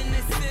 Like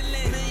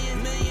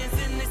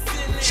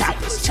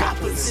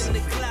choppers.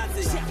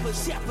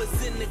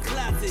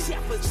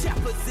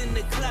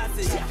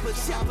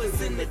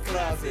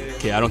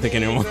 Okay, I don't think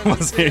anyone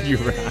wants to hear you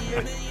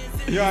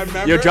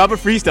rap. Yo, drop a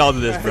freestyle to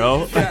this,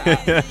 bro.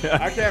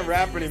 I can't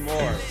rap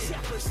anymore.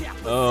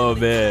 Oh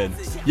man,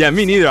 yeah,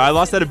 me neither. I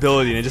lost that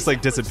ability and it just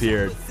like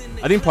disappeared.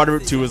 I think part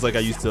of it too was like I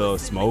used to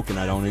smoke and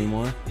I don't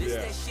anymore.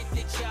 Yeah.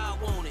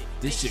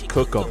 This shit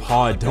cook up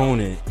hard,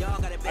 don't it?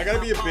 I gotta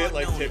be a bit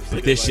like tipsy.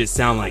 But this shit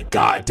sound like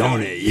God,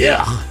 don't it?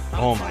 Yeah.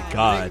 Oh my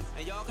God.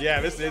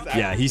 Yeah, this is.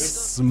 Yeah, he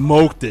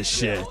smoked this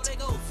shit.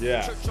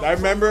 Yeah, I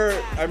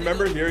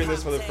remember hearing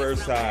this for the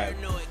first time.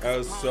 I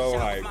was so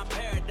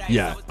hyped.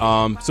 Yeah.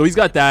 So he's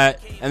got that,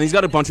 and he's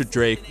got a bunch of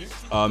Drake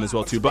as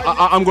well too. But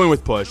I'm going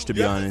with Push to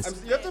be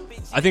honest.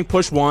 I think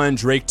Push 1,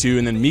 Drake 2,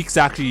 and then Meek's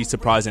actually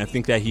surprising. I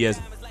think that he has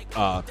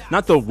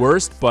not the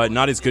worst, but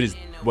not as good as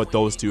what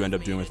those two end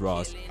up doing with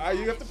Ross.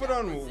 You have to put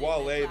on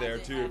Wale there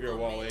too if you're a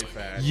Wale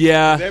fan.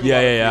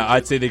 Yeah.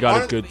 I'd say they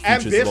got a good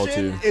features as well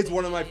too. Is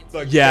one of my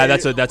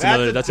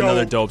that's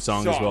another dope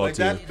song as well like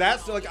too.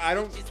 That's like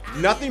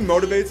nothing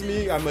motivates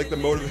me. I'm like the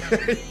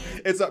motivate.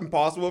 It's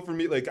impossible for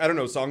me. Like I don't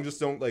know, songs just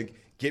don't like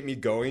get me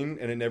going,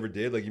 and it never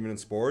did. Like even in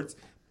sports.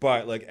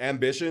 But like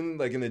Ambition,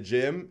 like in the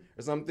gym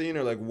or something,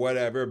 or like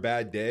whatever,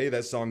 bad day,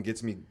 that song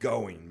gets me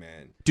going,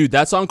 man. Dude,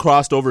 that song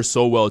crossed over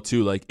so well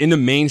too. Like in the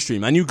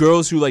mainstream, I knew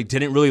girls who like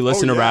didn't really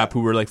listen to rap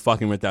who were like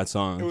fucking with that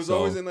song. It was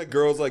always in like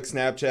girls like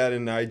Snapchat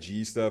and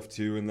IG stuff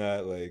too, and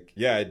that like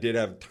it did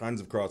have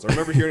tons of cross. I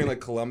remember hearing like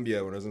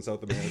Colombia when I was in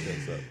South America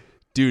and stuff.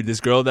 Dude, this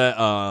girl that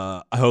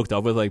I hooked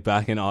up with like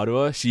back in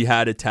Ottawa, she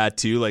had a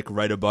tattoo like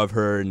right above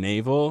her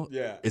navel.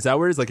 Yeah, is that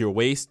where it's like your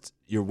waist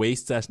 /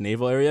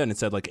 navel area, and it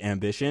said like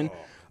Ambition.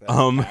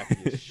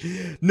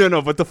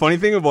 No, but the funny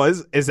thing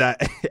is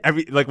that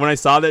when I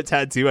saw that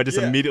tattoo, I just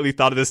immediately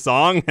thought of this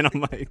song, and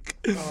I'm like,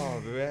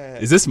 oh man,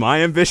 is this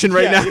my ambition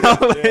right now?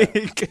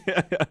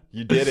 Yeah.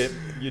 You did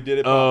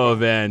it. Oh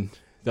man,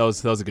 that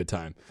was a good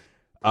time.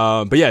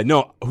 But yeah,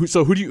 no.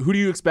 So who do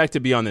you expect to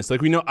be on this? Like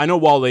I know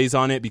Wale's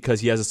on it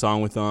because he has a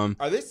song with them.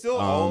 Are they still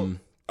all?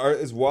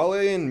 Is Wale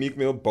and Meek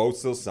Mill both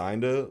still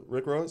signed to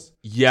Rick Ross?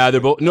 Yeah, they're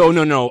both.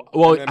 No.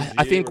 Well,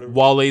 I think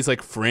Wale's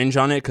like fringe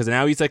on it because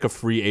now he's like a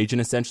free agent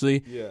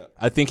essentially. Yeah.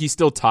 I think he's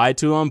still tied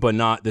to him, but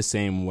not the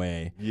same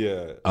way.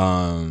 Yeah.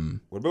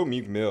 What about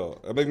Meek Mill?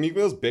 I mean, Meek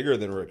Mill's bigger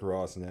than Rick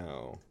Ross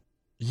now.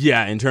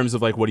 Yeah, in terms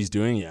of like what he's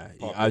doing, yeah.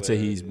 I'd say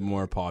he's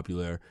more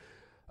popular.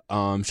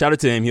 Shout out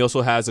to him. He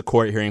also has a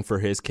court hearing for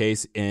his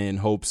case in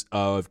hopes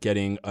of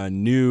getting a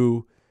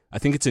new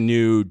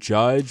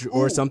judge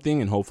or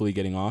something, and hopefully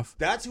getting off.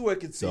 That's who I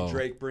could see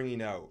Drake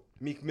bringing out.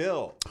 Meek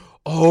Mill.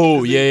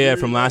 Oh, yeah,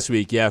 from last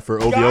week. Yeah,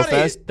 for OVO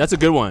Fest. That's a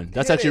good one.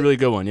 That's actually a really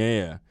good one.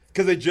 Yeah.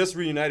 Because they just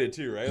reunited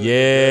too, right? Like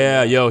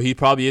yeah, he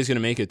probably is going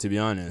to make it, to be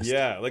honest.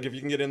 Yeah, like if you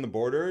can get in the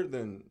border,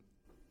 then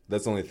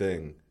that's the only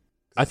thing.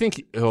 I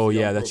think,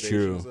 that's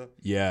true.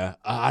 Yeah.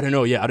 I don't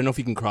know. Yeah, I don't know if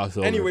he can cross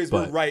over. Anyways,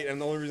 we're right,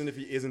 and the only reason if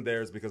he isn't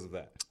there is because of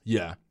that.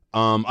 Yeah.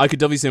 I could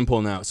definitely see him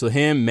pulling out. So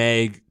him,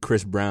 Meg,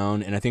 Chris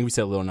Brown, and I think we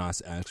said Lil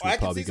Nas X was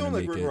probably going to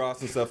make it. I can see Rick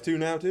Ross and stuff too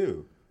now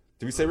too.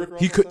 Did we say Rick Ross?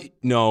 He could.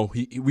 No,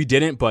 we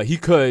didn't, but he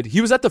could. He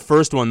was at the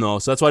first one though,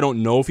 so that's why I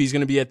don't know if he's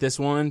going to be at this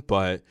one.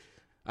 But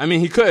I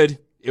mean, he could.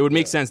 It would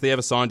make sense. They have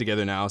a song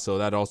together now, so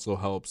that also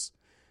helps.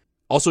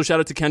 Also, shout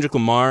out to Kendrick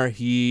Lamar.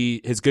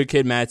 His Good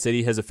Kid, Mad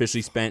City has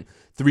officially spent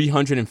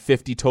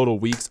 350 total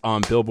weeks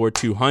on Billboard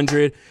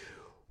 200.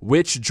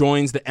 Which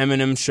joins the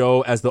Eminem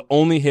Show as the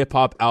only hip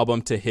hop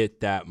album to hit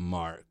that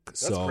mark.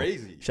 That's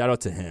crazy. Shout out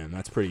to him.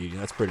 That's pretty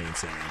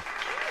insane.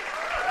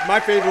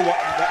 My favorite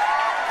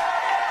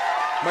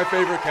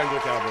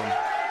Kendrick album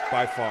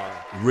by far.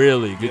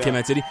 Really, Good Kid,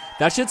 Mad City.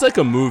 That shit's like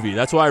a movie.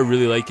 That's why I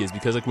really like it. Is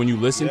because like when you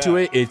listen to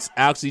it, it's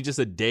actually just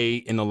a day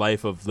in the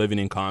life of living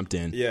in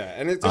Compton. Yeah,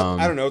 and it's got,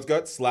 I don't know. It's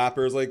got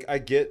slappers. Like I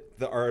get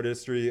the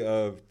artistry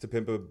of To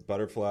Pimp a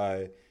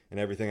Butterfly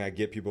and everything. I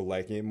get people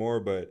liking it more,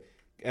 but.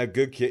 A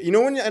Good Kid. You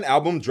know when an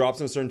album drops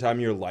in a certain time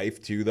in your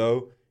life too,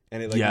 though,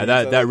 and it like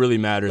that really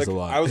matters a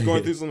lot. I was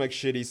going through some like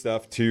shitty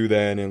stuff too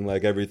then, and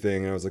like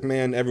everything, and I was like,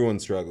 man, everyone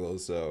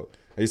struggles. So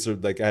I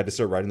had to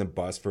start riding the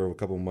bus for a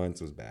couple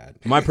months. It was bad.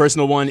 My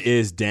personal one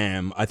is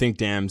Damn. I think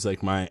Damn's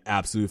like my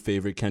absolute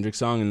favorite Kendrick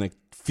song, and like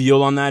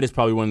Feel on that is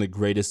probably one of the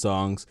greatest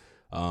songs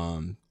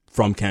from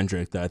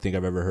Kendrick that I think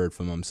I've ever heard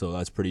from him. So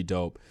that's pretty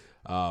dope.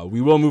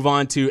 We will move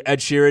on to Ed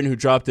Sheeran, who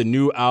dropped a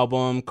new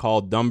album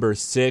called Number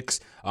 6.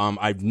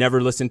 I've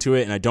never listened to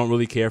it, and I don't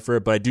really care for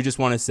it, but I do just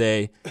want to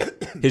say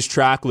his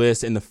track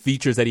list and the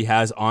features that he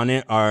has on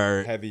it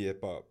are heavy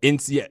hip hop.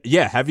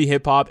 Heavy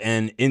hip hop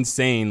and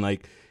insane.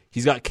 Like,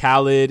 he's got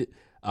Khaled,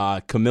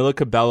 Camila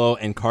Cabello,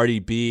 and Cardi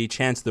B,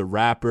 Chance the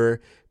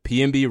Rapper,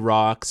 PNB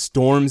Rock,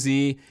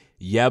 Stormzy,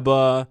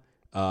 Yebba,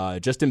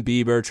 Justin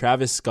Bieber,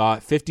 Travis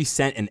Scott, 50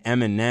 Cent and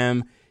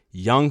Eminem,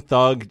 Young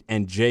Thug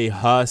and Jay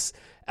Huss,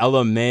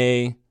 Ella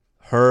Mai,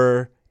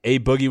 Her, A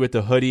Boogie with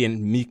the Hoodie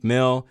and Meek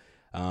Mill,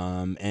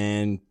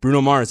 and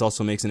Bruno Mars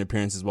also makes an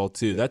appearance as well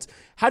too. That's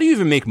how do you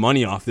even make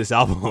money off this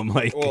album?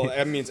 Like, well,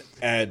 that means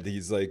Ed.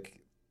 He's like,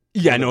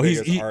 yeah, no,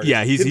 he's huge.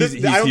 Honestly,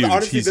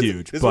 he's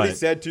huge. This is what he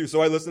said too.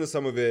 So I listened to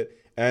some of it,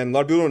 and a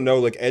lot of people don't know.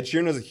 Like, Ed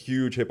Sheeran has a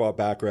huge hip hop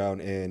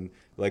background in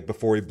like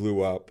before he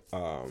blew up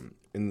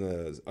in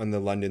the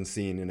London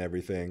scene and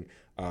everything.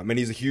 And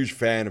he's a huge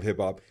fan of hip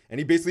hop, and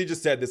he basically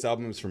just said this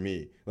album is for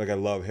me. Like, I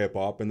love hip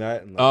hop and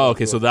that. And like, oh,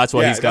 okay, so that's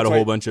why he's got a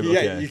whole bunch of.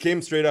 Yeah, he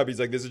came straight up. He's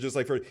like, this is just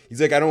like for.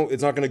 He's like,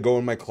 it's not gonna go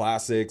in my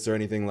classics or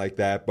anything like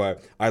that,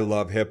 but I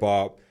love hip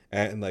hop.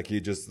 And like he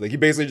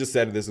basically just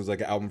said this was like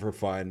an album for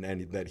fun,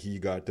 and that he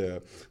got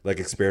to like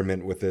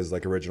experiment with his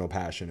like original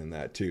passion in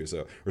that too.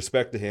 So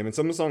respect to him. And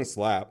some of the songs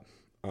slap.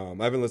 I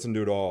haven't listened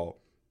to it all.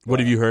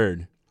 What have you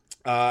heard?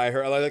 I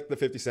like the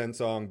 50 Cent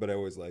song, but I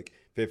always like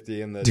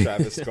 50 and the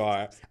Travis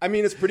Scott. I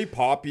mean, it's pretty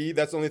poppy.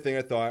 That's the only thing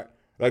I thought.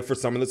 Like, for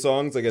some of the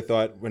songs, like, I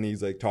thought when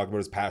he's like talking about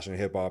his passion in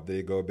hip hop,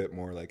 they go a bit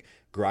more like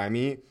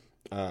grimy.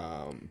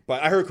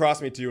 But I heard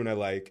Cross Me Too, and I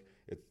like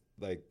it.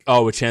 Like,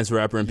 oh, with Chance the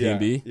Rapper and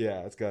PNB? Yeah,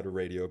 it's got a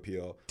radio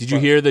appeal. Did you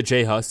hear the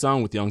Jay Huss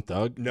song with Young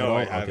Thug? No,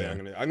 I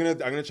haven't. Okay. I'm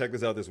gonna check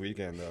this out this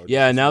weekend though.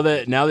 Yeah, now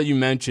that you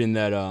mentioned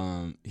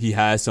that he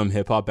has some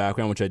hip hop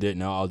background, which I didn't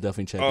know, I'll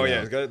definitely check it out. Oh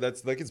yeah,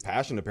 that's like his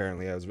passion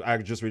apparently. I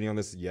was just reading on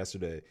this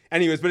yesterday.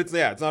 Anyways, but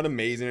it's not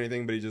amazing or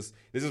anything, but this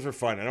is for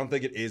fun. I don't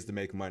think it is to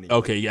make money.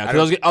 Okay, yeah,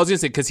 because I was gonna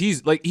say, because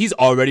he's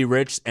already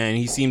rich and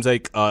he seems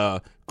like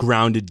a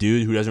grounded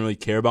dude who doesn't really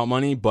care about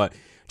money, but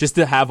just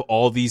to have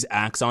all these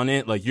acts on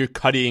it, like, you're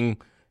cutting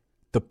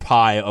the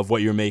pie of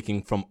what you're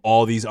making from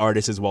all these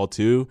artists as well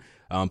too,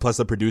 plus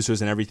the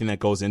producers and everything that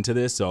goes into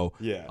this. So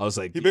yeah, I was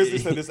like, he basically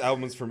said this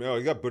album is for me. Oh,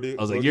 you got Buddy.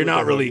 I was like, you're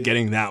not really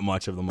getting that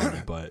much of the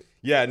money, but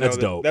yeah, no, that's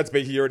dope. That's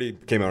big. He already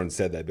came out and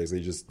said that. Basically,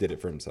 he just did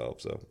it for himself.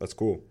 So that's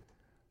cool.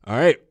 All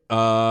right,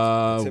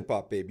 hip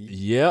hop, baby.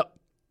 Yep.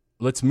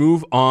 Let's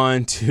move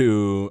on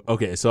to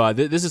So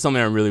this is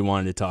something I really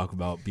wanted to talk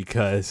about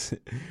because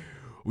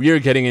we are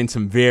getting in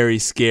some very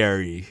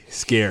scary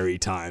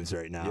times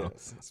right now.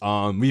 Yes.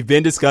 We've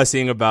been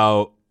discussing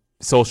about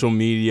social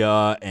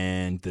media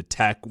and the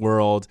tech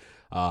world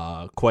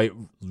quite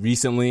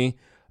recently.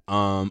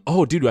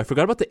 Dude, I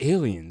forgot about the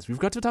aliens. We've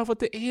got to talk about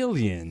the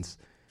aliens.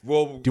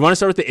 Well, do you want to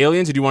start with the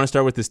aliens, or do you want to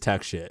start with this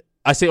tech shit?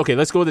 I say, okay,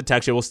 let's go with the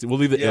tech shit. We'll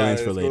leave the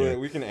aliens for later.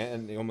 We can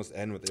almost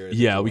end with Area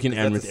 51. Yeah, we can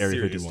end with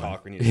Area 51.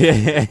 Talk we need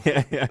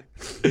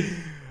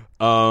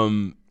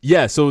to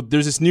yeah, so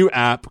there's this new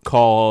app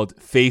called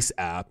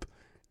FaceApp,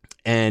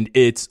 and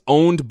it's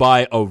owned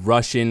by a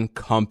Russian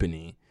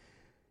company.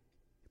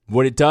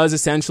 What it does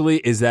essentially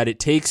is that it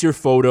takes your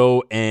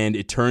photo and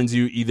it turns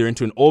you either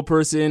into an old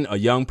person, a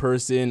young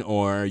person,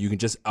 or you can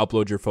just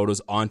upload your photos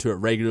onto it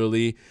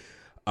regularly.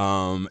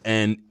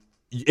 And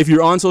if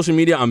you're on social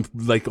media, I'm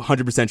like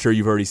 100% sure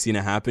you've already seen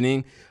it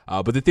happening.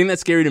 But the thing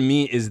that's scary to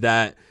me is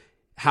that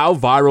how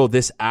viral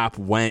this app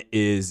went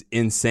is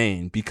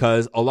insane,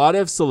 because a lot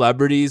of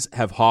celebrities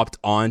have hopped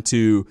on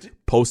to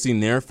posting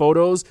their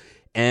photos,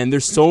 and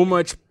there's so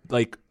much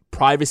like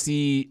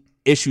privacy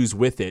issues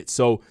with it.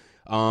 So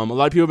a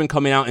lot of people have been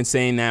coming out and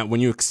saying that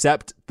when you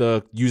accept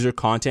the user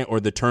content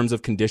or the terms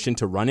of condition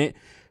to run it,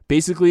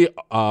 basically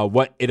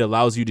what it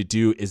allows you to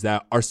do is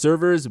that our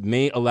servers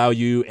may allow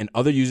you and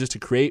other users to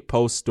create,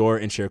 post, store,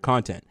 and share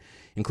content,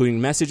 including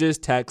messages,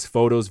 text,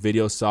 photos,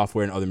 videos,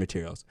 software, and other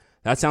materials.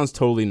 That sounds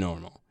totally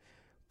normal.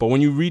 But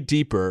when you read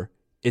deeper,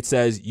 it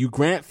says you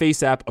grant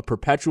FaceApp a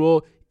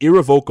perpetual,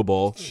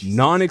 irrevocable,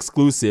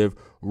 non-exclusive,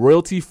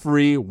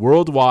 royalty-free,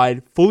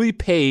 worldwide, fully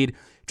paid,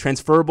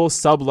 transferable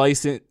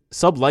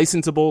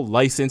sublicensable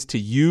license to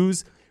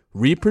use,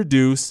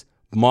 reproduce,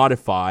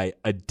 modify,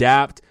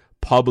 adapt,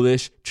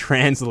 publish,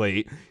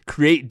 translate,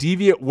 create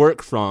deviant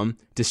work from,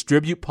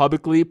 distribute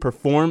publicly,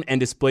 perform and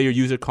display your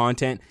user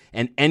content,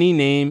 and any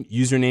name,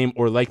 username,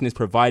 or likeness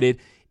provided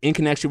in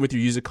connection with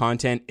your user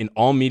content in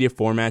all media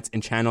formats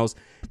and channels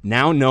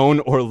now known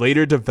or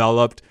later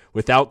developed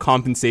without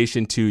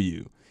compensation to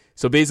you.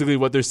 So basically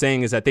what they're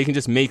saying is that they can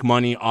just make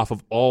money off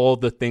of all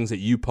the things that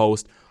you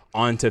post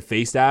onto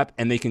FaceApp,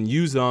 and they can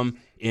use them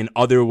in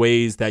other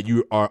ways that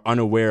you are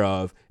unaware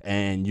of,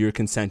 and you're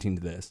consenting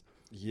to this.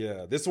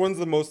 Yeah, this one's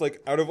the most, like,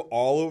 out of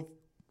all of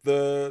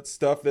the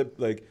stuff that,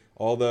 like,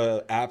 all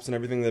the apps and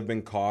everything that have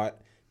been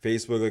caught,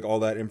 Facebook, like, all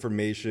that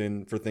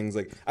information for things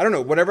like, I don't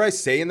know, whatever I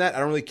say in that, I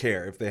don't really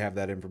care if they have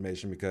that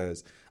information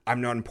because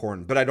I'm not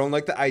important. But I don't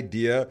like the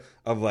idea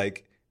of,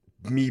 like,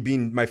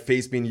 my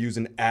face being used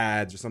in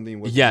ads or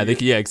something. Yeah,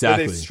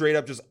 exactly. They straight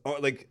up just,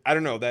 like, I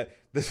don't know,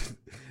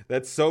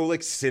 that's so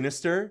like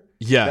sinister.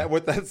 Yeah.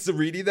 That's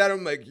reading that,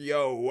 I'm like,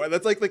 yo,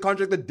 that's like the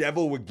contract the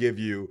devil would give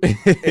you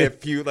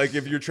if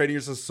you're trading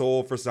your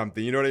soul for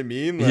something. You know what I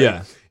mean? Like,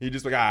 yeah. You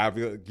just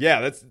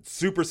yeah, that's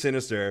super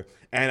sinister.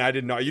 And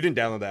you didn't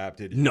download the app,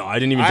 did you? No, I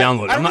didn't even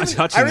download it. I'm not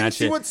touching that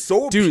shit. What's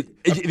so dude,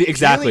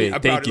 exactly.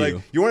 About Thank it. you.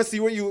 Like, you want to see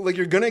what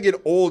you're gonna get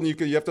old, and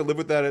you have to live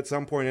with that at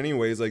some point,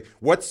 anyways. Like,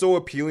 what's so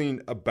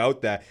appealing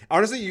about that?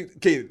 Honestly,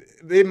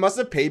 they must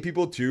have paid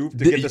people too to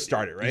get this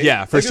started, right?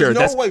 Yeah, for sure.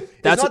 It's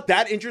not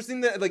that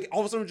interesting that like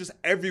all of a sudden it's just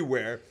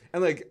everywhere,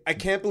 and like I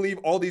can't believe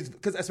all these,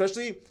 because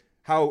especially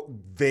how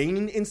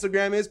vain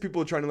Instagram is.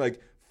 People are trying to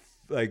like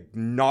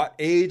not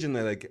age and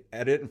they like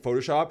edit and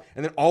Photoshop,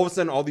 and then all of a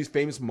sudden all these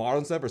famous models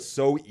and stuff are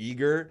so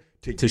eager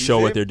to show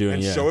what they're doing,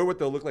 and show it what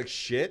they'll look like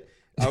shit.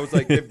 I was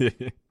like,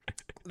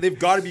 they've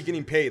got to be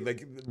getting paid.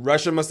 Like,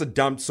 Russia must have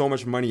dumped so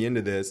much money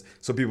into this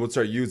so people would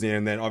start using it,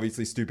 and then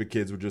obviously stupid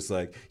kids were just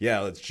like, yeah,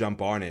 let's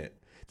jump on it.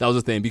 That was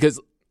the thing, because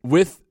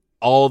with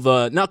all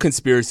the, not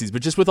conspiracies,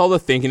 but just with all the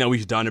thinking that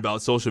we've done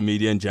about social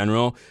media in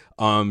general,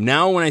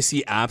 now when I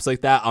see apps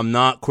like that, I'm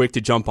not quick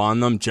to jump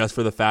on them just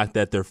for the fact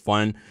that they're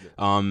fun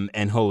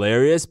and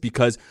hilarious,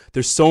 because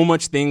there's so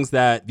much things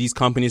that these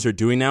companies are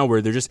doing now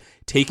where they're just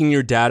taking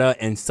your data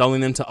and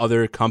selling them to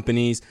other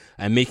companies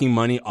and making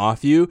money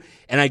off you.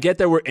 And I get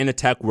that we're in a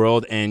tech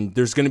world and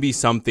there's going to be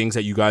some things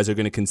that you guys are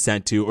going to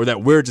consent to, or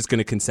that we're just going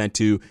to consent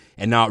to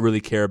and not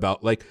really care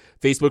about. Like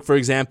Facebook, for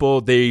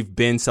example, they've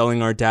been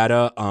selling our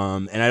data,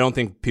 and I don't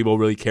think people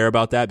really care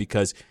about that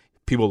because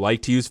people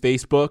like to use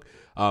Facebook.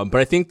 But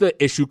I think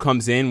the issue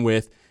comes in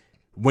with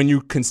when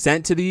you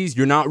consent to these,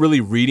 you're not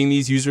really reading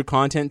these user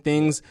content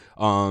things,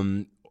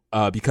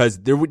 because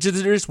they're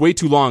just way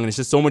too long and it's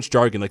just so much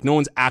jargon. Like, no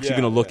one's actually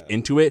going to look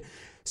into it.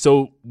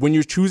 So when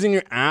you're choosing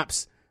your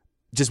apps,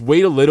 just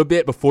wait a little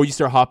bit before you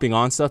start hopping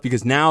on stuff,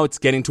 because now it's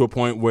getting to a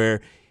point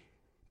where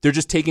they're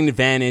just taking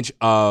advantage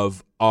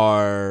of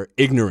our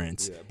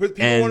ignorance. Yeah. But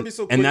people want to be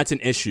so quick. And that's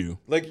an issue.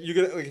 Like, you're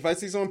gonna, like, if I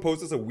see someone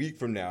post this a week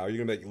from now,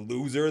 you're gonna be like,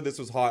 loser, this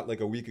was hot like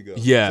a week ago.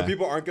 Yeah. So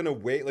people aren't gonna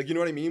wait. Like, you know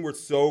what I mean? We're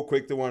so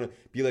quick to want to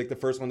be like the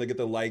first one to get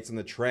the likes and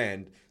the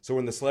trend. So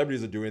when the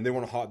celebrities are doing it, they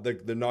want to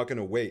they're not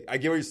gonna wait. I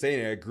get what you're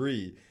saying, I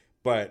agree.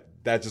 But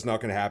that's just not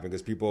going to happen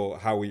because people,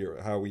 how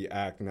we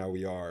act and how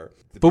we are.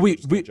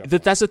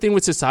 But that's the thing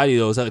with society,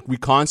 though, is that, like, we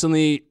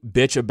constantly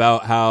bitch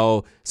about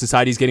how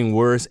society's getting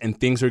worse and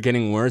things are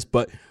getting worse.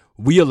 But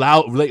we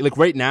allow, like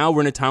right now,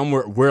 we're in a time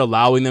where we're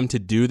allowing them to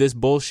do this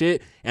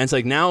bullshit. And it's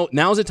like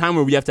now's a time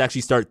where we have to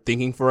actually start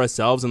thinking for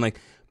ourselves and like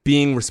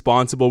being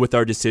responsible with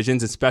our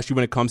decisions, especially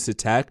when it comes to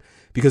tech.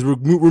 Because we're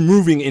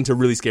moving into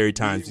really scary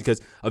times,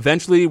 because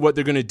eventually what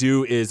they're going to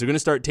do is they're going to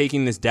start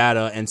taking this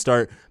data and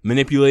start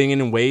manipulating it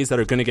in ways that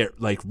are going to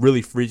get like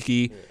really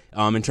freaky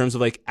in terms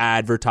of like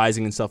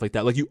advertising and stuff like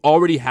that. Like, you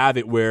already have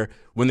it where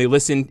when they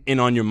listen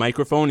in on your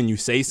microphone and you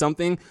say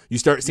something, you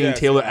start seeing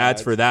tailored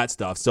ads for that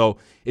stuff. So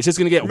it's just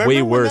going to get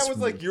way worse. That was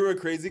like, you're a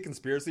crazy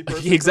conspiracy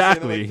person.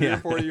 Exactly.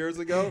 Like 3 or 4 years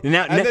ago.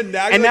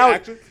 And now,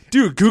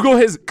 dude, Google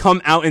has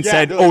come out and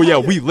said,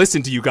 like, we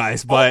listen to you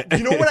guys. But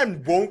you know what I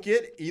won't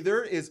get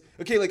either is,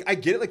 okay, like, I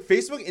get it. Like,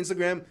 Facebook,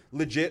 Instagram,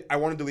 legit, I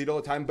want to delete all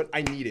the time, but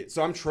I need it.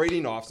 So I'm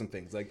trading off some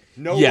things. Like,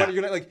 what you're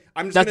going to, like,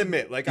 I'm just going to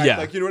admit, like,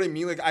 like, you know what I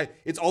mean? Like,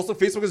 it's also,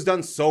 Facebook has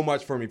done so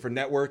much for me, for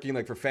networking,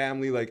 like, for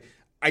family, like,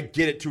 I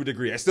get it to a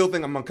degree. I still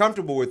think I'm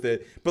uncomfortable with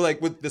it, but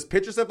like with this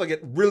picture stuff, like,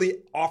 it really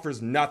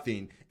offers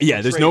nothing.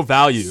 Yeah, there's no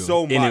value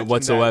in it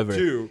whatsoever.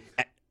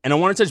 And I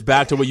want to touch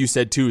back to what you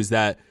said too, is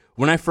that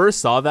when I first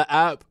saw that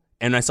app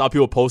and I saw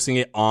people posting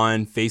it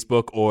on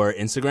Facebook or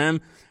Instagram,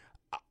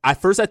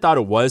 at first I thought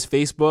it was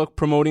Facebook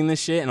promoting this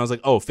shit, and I was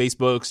like, oh,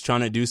 Facebook's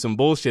trying to do some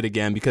bullshit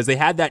again, because they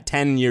had that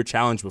 10-year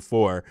challenge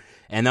before,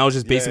 and that was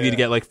just basically to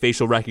get like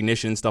facial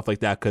recognition and stuff like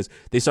that, because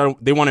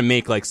they want to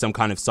make like some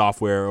kind of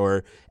software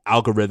or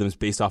algorithms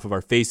based off of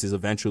our faces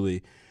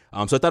eventually.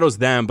 So I thought it was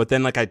them, but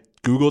then like I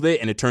Googled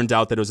it and it turned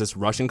out that it was this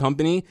Russian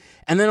company,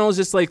 and then I was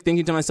just like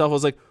thinking to myself, I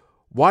was like,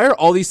 why are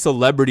all these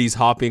celebrities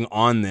hopping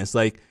on this?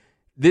 Like,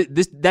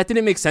 that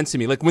didn't make sense to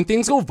me. Like, when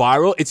things go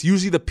viral, it's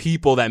usually the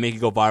people that make it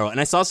go viral.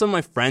 And I saw some of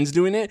my friends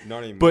doing it.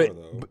 Not anymore, but,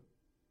 though.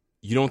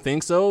 You don't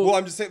think so? Well,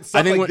 I'm just saying,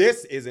 stuff like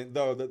this isn't,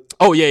 though.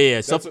 Oh,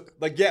 yeah. Stuff,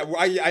 like,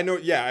 I know,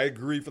 I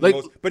agree for the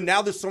most. But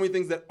now there's so many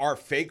things that are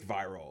fake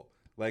viral.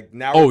 Like,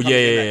 now we're coming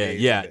in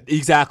that age.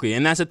 Exactly.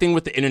 And that's the thing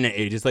with the internet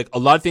age. It's like a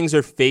lot of things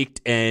are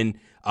faked and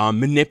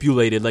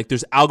manipulated. Like,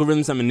 there's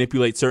algorithms that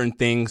manipulate certain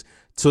things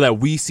so that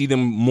we see them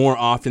more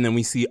often than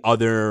we see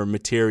other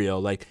material.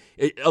 Like,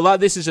 a lot of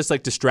this is just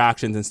like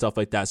distractions and stuff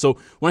like that. So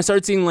when I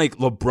started seeing like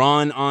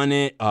LeBron on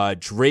it,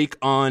 Drake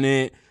on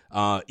it,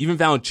 even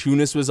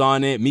Valanciunas was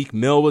on it, Meek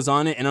Mill was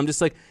on it, and I'm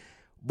just like,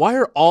 why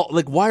are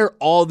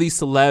all these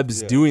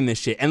celebs doing this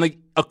shit? And like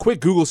a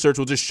quick Google search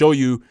will just show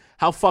you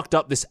how fucked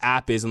up this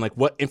app is and like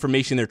what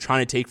information they're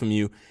trying to take from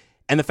you.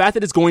 And the fact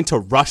that it's going to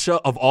Russia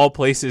of all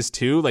places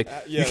too, like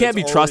you can't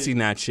be trusting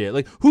that shit.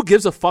 Like, who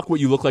gives a fuck what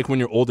you look like when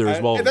you're older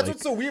as well? And that's like,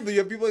 what's so weird. You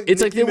have people like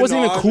it's Nicki like it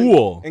wasn't Minaj even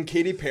cool. And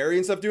Katy Perry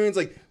and stuff doing it. It's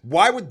like,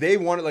 why would they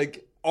want it?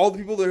 Like, all the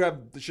people that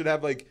should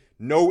have like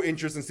no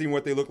interest in seeing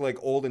what they look like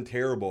old and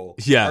terrible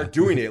Yeah. are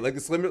doing it. Like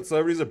the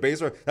celebrities are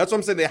based on. That's what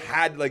I'm saying. They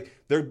had like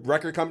their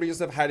record companies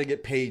and stuff had to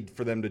get paid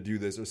for them to do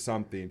this or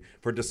something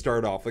for it to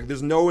start off. Like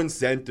there's no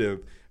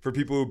incentive for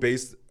people who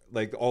base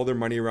like all their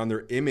money around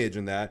their image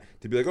and that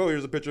to be like, oh,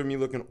 here's a picture of me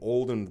looking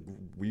old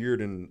and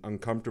weird and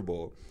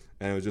uncomfortable.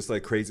 And it was just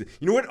like crazy.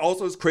 You know what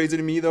also is crazy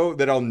to me though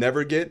that I'll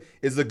never get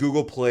is the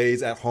Google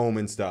Plays at home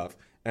and stuff.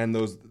 And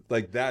those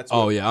like that's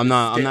Oh yeah, I'm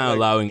not like,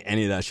 allowing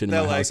any of that shit in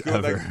my house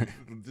ever. Like,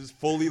 just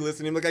fully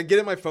listening. Like I get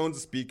it, my phone's a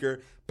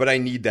speaker, but I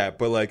need that.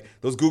 But like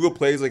those Google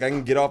Plays, like I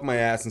can get off my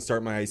ass and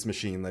start my ice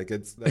machine. Like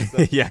it's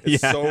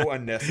it's so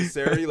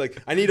unnecessary. Like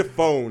I need a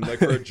phone like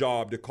for a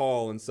job to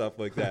call and stuff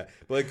like that.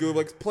 But like Google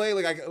like play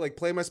like I like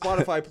play my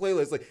Spotify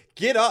playlist. Like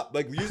get up,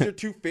 like use your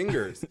 2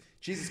 fingers.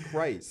 Jesus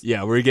Christ.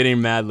 Yeah, we're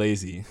getting mad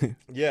lazy.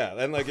 Yeah,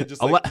 and like it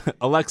just like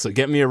Alexa,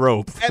 get me a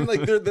rope. and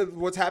like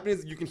what's happening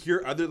is you can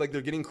hear other like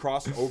they're getting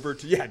crossed over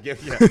to yeah.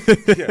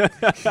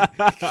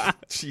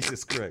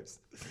 Jesus Christ.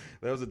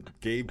 That was a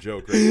Gabe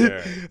joke right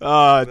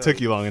there. It took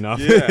you long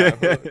enough. Yeah.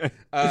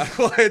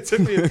 Well, it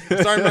took me.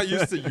 Sorry, I'm not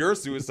used to your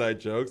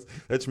suicide jokes.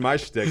 That's my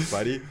shtick,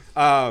 buddy.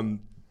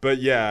 But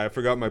yeah, I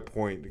forgot my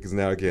point because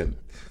now I can't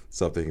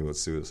stop thinking about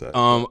suicide.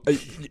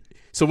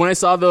 So when I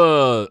saw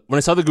the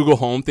Google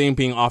Home thing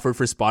being offered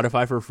for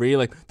Spotify for free,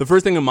 like the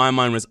first thing in my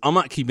mind was I'm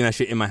not keeping that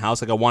shit in my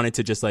house. Like I wanted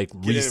to just like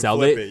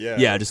resell it.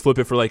 Yeah, just flip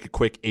it for like a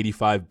quick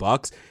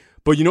 $85.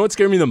 But you know what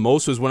scared me the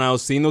most was when I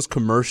was seeing those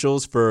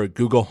commercials for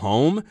Google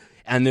Home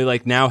and they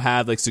like now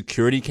have like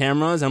security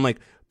cameras. I'm like,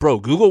 bro,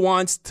 Google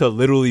wants to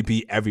literally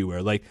be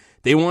everywhere. Like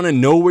they want to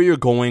know where you're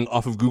going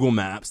off of Google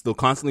Maps. They'll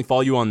constantly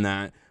follow you on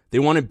that. They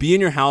want to be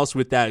in your house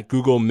with that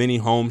Google mini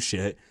home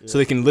shit so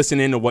they can listen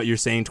into what you're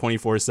saying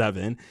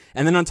 24/7.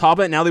 And then on top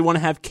of it, now they want to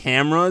have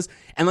cameras.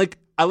 And like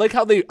I like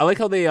how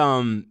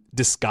they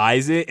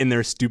disguise it in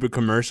their stupid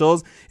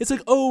commercials. It's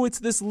like, oh, it's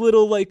this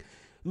little like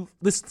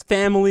this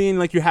family and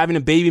like you're having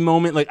a baby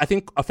moment. Like I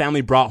think a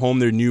family brought home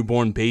their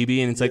newborn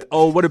baby and it's like,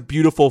 oh, what a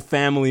beautiful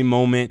family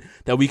moment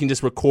that we can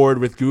just record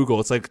with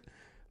Google. It's like,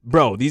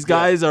 bro, these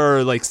guys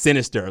are like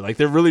sinister. Like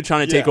they're really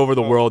trying to take over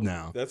the world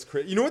now. That's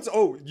crazy. You know what's?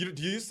 Do you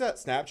use that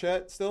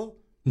Snapchat still?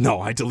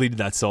 No, I deleted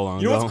that so long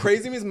ago. You know what's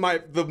crazy is my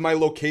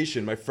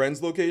location, my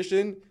friend's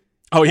location.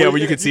 Oh yeah, where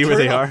you can see where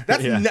they are.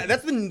 That's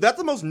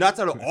the most nuts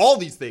out of all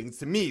these things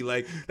to me.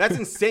 Like that's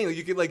insane. Like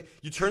you could like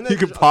you turn that. You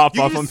could pop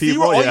up on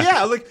people.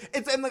 Like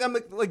it's and like I'm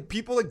like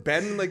people like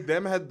Ben and like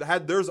them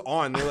had theirs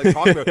on. They're like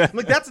talking about it. I'm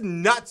like that's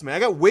nuts, man. I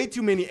got way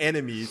too many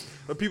enemies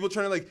of people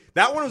trying to like.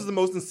 That one was the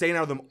most insane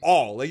out of them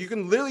all. Like you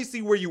can literally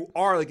see where you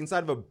are like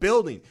inside of a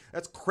building.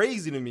 That's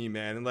crazy to me,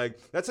 man. And like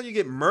that's how you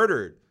get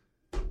murdered.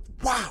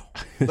 Wow.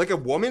 Like a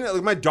woman,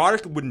 like my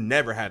daughter would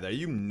never have that. Are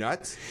you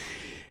nuts?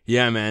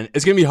 Yeah, man.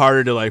 It's going to be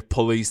harder to like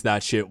police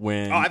that shit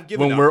when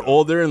we're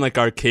older and like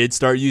our kids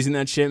start using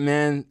that shit,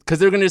 man. Because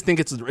they're going to just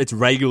think it's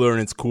regular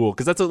and it's cool.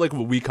 Because that's like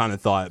what we kind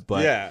of thought.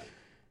 But yeah,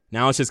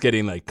 now it's just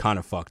getting like kind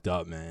of fucked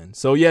up, man.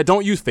 So yeah,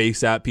 don't use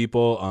FaceApp,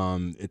 people.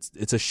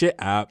 It's a shit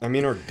app. I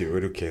mean, or do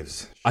it. Who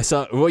cares? I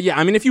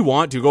mean, if you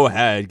want to, go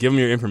ahead. Give them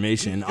your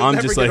information. I'm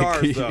just like,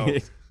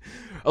 ours,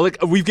 like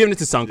we've given it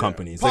to some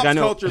companies. Pop like I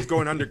know culture is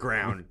going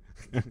underground.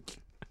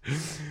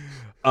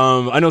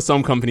 I know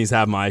some companies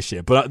have my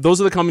shit, but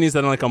those are the companies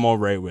that I'm all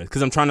right with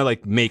because I'm trying to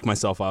like make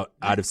myself out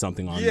of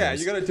something on Yeah,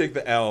 those. You got to take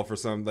the L for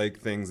some like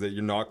things that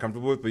you're not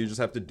comfortable with, but you just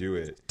have to do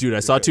it. Dude,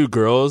 I saw 2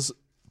 girls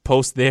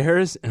post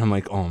theirs, and I'm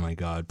like, oh my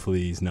god,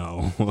 please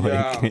no.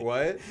 Yeah,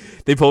 what?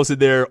 They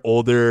posted their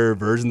older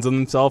versions of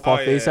themselves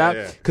off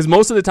FaceApp because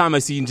most of the time I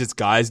see just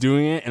guys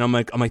doing it, and I'm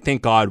like,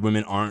 thank God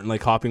women aren't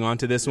like hopping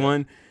onto this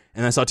one.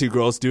 And I saw 2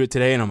 girls do it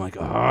today, and I'm like,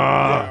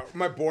 Yeah,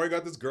 my boy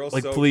got this girl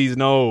like, please,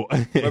 no.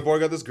 My boy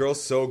got this girl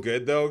so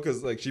good, though,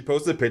 because, like, she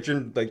posted a picture,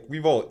 and, like,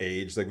 we've all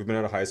aged. Like, we've been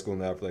out of high school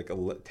now for, like,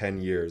 10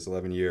 years,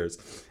 11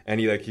 years. And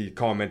he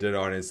commented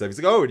on it and stuff.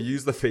 He's like, oh, do you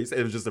use the face?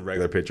 It was just a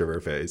regular picture of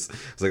her face. I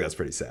was like, that's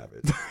pretty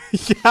savage.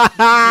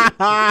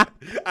 I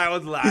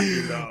was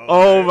laughing, though.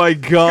 Oh, my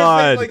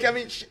God. Like, I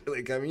mean,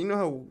 you know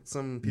how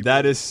some people...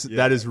 That is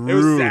rude. It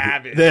was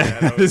savage.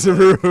 That is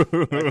rude.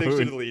 I think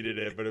she deleted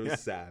it, but it was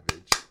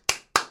savage.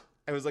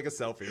 It was like a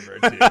selfie of her,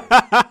 too.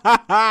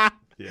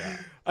 Yeah.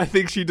 I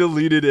think she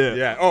deleted it.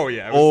 Yeah. Oh,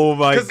 yeah. Oh,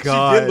 my God.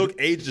 Because she did look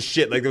aged as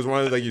shit. Like, there was one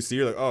of those, like, you see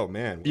her, like, oh,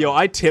 man. Wow. Yo,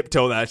 I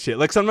tiptoe that shit.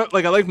 Like, sometimes,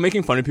 like, I like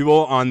making fun of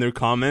people on their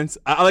comments.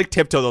 I like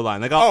tiptoe the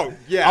line. Like, I'll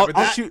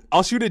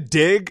shoot a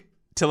dig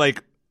to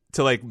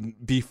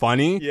be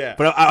funny. Yeah.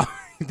 But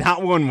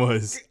that one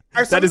was...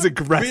 That is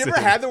aggressive. Have you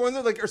ever had the ones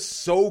that like are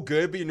so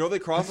good, but you know they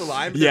cross the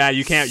line? Yeah,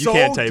 you can't type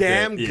it. So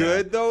damn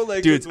good though.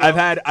 Like, dude, I've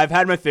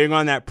had my finger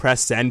on that press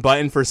send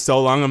button for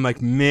so long. I'm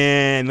like,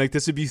 man, like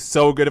this would be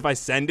so good if I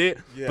send it.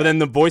 Yeah. But then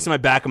the voice in my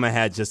back of my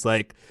head just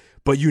like,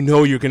 but you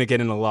know you're gonna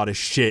get in a lot of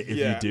shit if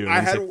you do.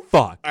 And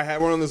fuck. I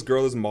had one of those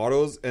girls as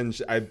models, and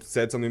I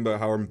said something about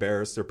how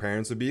embarrassed her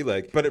parents would be,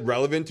 like, but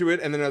relevant to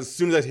it. And then as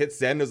soon as I hit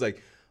send, it was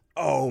like,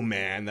 oh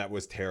man, that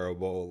was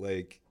terrible.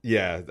 Like,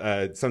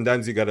 yeah,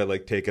 sometimes you gotta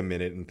like take a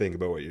minute and think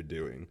about what you're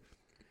doing.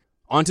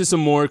 On to some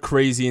more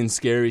crazy and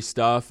scary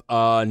stuff.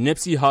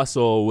 Nipsey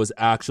Hussle was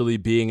actually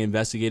being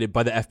investigated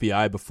by the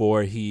FBI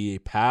before he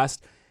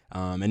passed.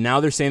 And now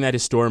they're saying that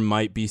his store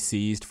might be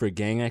seized for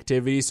gang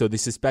activity. So they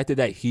suspected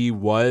that he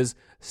was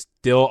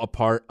still a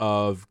part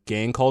of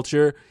gang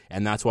culture,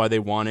 and that's why they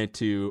wanted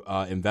to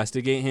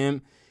investigate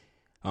him,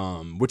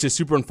 which is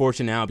super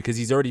unfortunate now because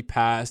he's already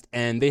passed.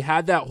 And they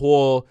had that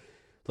whole,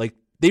 like,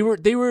 they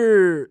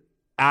were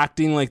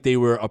acting like they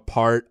were a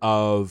part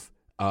of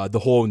the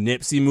whole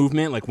Nipsey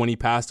movement. Like when he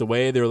passed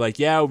away, they were like,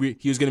 he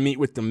was going to meet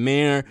with the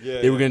mayor.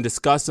 They were going to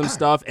discuss some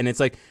stuff. And it's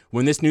like,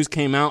 when this news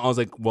came out, I was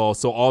like, well,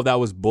 so all that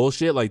was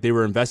bullshit. Like they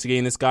were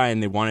investigating this guy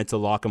and they wanted to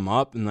lock him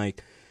up. And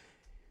like,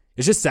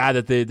 it's just sad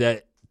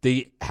that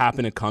they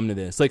happen to come to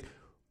this. Like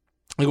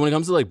when it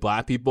comes to like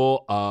black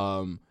people,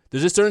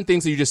 there's just certain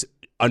things that you just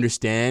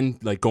understand,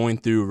 like going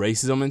through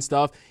racism and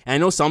stuff. And I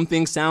know some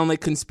things sound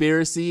like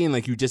conspiracy and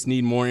like you just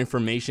need more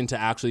information to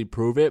actually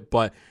prove it.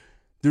 But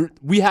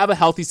we have a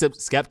healthy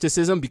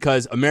skepticism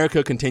because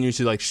America continues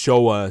to like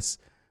show us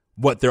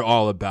what they're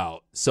all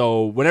about.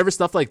 So whenever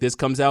stuff like this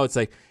comes out, it's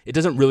like, it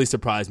doesn't really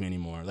surprise me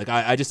anymore. Like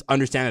I just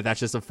understand that that's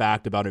just a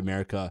fact about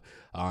America.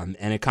 And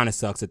it kind of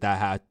sucks that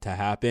had to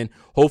happen.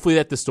 Hopefully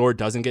that the store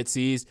doesn't get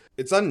seized.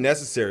 It's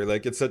unnecessary.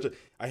 Like it's such a,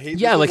 I hate.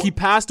 Yeah. Like he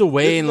passed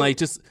away and like,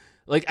 just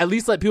like, at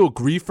least let people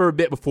grieve for a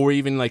bit before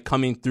even like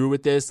coming through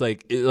with this.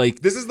 Like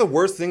this is the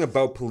worst thing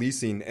about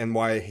policing and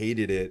why I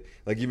hated it.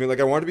 Like even like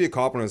I wanted to be a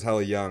cop when I was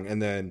hella young,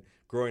 and then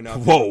growing up.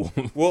 Whoa.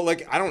 Well,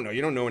 like I don't know.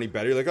 You don't know any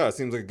better. You're like, oh, it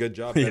seems like a good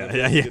job.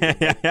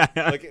 Yeah.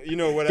 Like you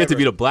know whatever. Get to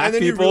beat up black and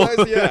then people.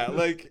 You realize,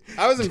 like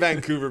I was in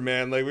Vancouver,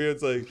 man. Like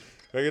it's like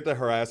I get to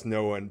harass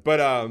no one,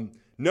 but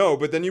no.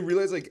 But then you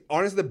realize, like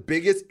honestly, the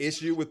biggest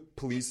issue with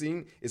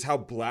policing is how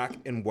black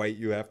and white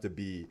you have to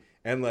be.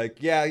 And like,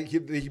 yeah,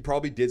 he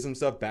probably did some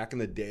stuff back in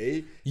the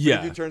day. Yeah.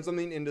 If you turn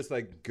something into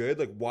like good,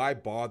 like why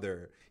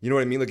bother? You know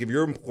what I mean? Like if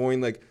you're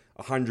employing like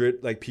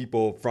 100 like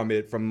people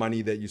from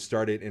money that you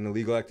started in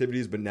illegal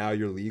activities, but now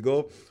you're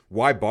legal,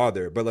 why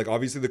bother? But like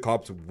obviously the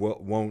cops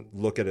won't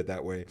look at it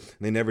that way. And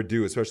they never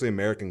do, especially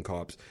American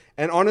cops.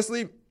 And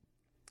honestly,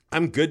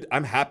 I'm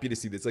happy to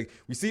see this. Like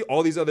we see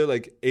all these other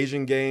like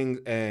Asian gangs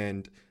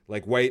and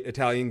like white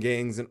Italian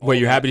gangs and all. Wait,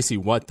 you're that. happy to see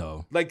what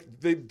though? Like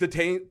they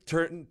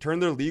turn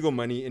their legal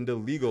money into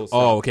legal stuff.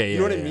 Oh, okay, yeah, you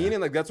know what I yeah. mean?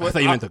 And like that's what I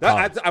thought you meant the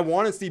cops. I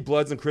want to see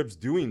Bloods and Crips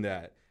doing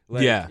that.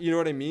 Like, yeah, you know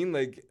what I mean?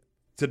 Like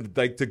to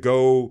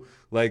go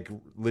like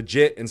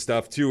legit and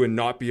stuff too, and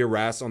not be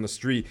harassed on the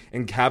street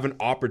and have an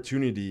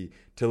opportunity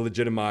to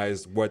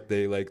legitimize what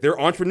they like. They're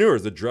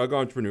entrepreneurs, the drug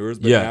entrepreneurs,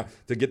 but now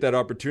to get that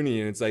opportunity,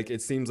 and it's like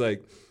it seems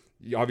like.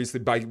 Obviously,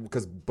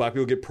 because black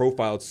people get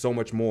profiled so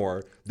much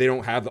more, they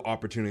don't have the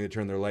opportunity to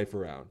turn their life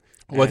around.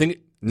 Well, I think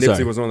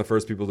Nipsey was one of the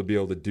first people to be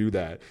able to do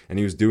that, and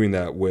he was doing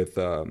that with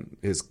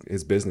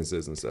his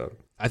businesses and stuff.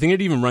 I think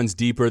it even runs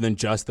deeper than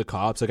just the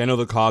cops. Like I know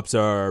the cops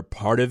are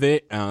part of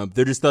it.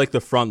 They're just like the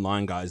front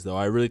line guys, though.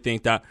 I really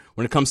think that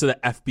when it comes to the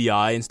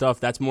FBI and stuff,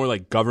 that's more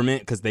like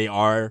government because they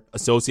are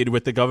associated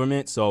with the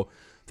government. So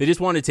they just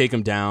want to take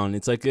them down.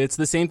 It's like it's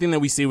the same thing that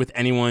we see with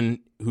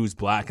anyone who's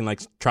black and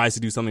like tries to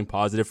do something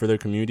positive for their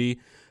community.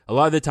 A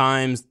lot of the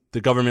times,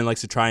 the government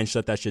likes to try and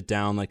shut that shit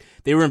down. Like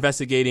they were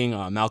investigating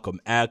Malcolm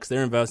X.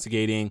 They're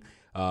investigating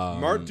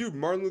Martin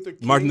Luther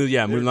King.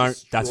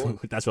 That's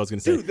what I was gonna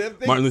say.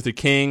 Dude, Martin Luther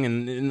King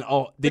and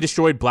all. They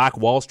destroyed Black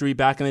Wall Street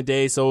back in the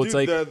day. So it's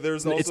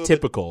it's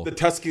typical. The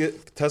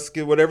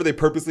Tuskegee, whatever. They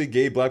purposely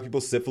gave black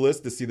people syphilis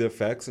to see the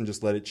effects and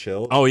just let it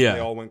chill. Oh yeah, they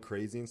all went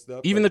crazy and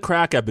stuff. Even the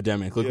crack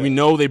epidemic. Like we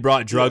know they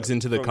brought drugs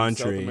into the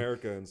country. South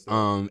America and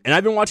stuff. And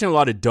I've been watching a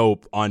lot of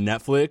Dope on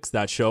Netflix.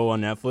 That show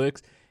on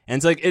Netflix.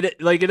 And it's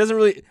it doesn't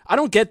really. I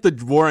don't get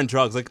the war on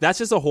drugs. Like that's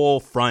just a whole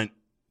front.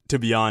 To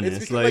be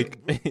honest, because,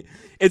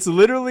 it's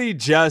literally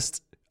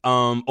just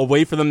a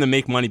way for them to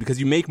make money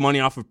because you make money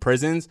off of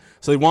prisons,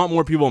 so they want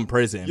more people in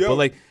prison. But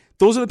like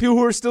those are the people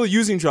who are still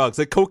using drugs,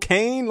 like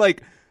cocaine.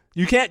 Like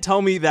you can't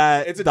tell me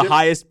that the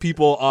highest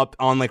people up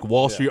on like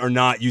Wall Street are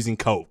not using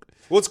coke.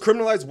 Well, it's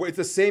criminalized. It's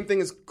the same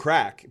thing as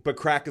crack, but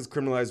crack is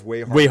criminalized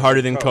way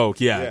harder than coke.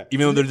 Yeah,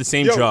 even though they're the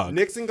same drug.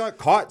 Nixon got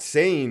caught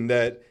saying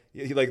that.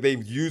 They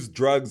used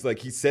drugs, like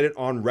he said it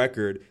on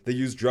record. They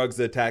used drugs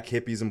to attack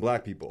hippies and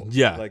black people.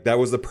 Yeah, like that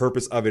was the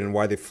purpose of it and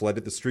why they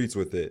flooded the streets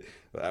with it.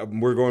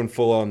 We're going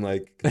full on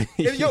like,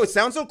 it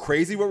sounds so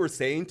crazy what we're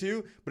saying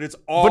too, but it's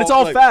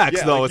all like,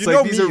 facts though. Like, it's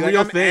like these are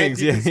real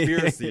things. Yeah,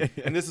 conspiracy,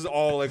 and this is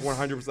all like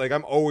 100%. Like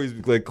I'm always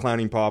like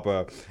clowning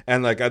Papa,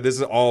 and like this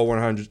is all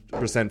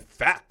 100%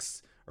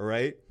 facts. All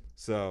right,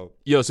 so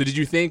so did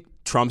you think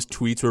Trump's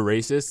tweets were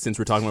racist? Since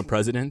we're talking about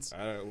presidents.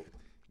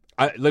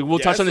 We'll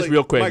touch on this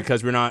real quick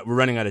because we're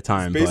running out of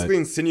time. Basically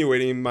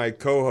insinuating my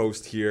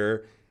co-host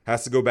here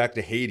has to go back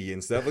to Haiti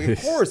and stuff. Like, of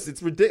course,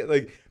 it's ridiculous.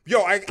 Like,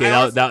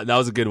 that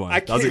was a good one.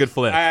 That was a good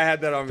flip. I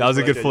had that on. That was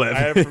a good flip. I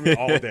had it for me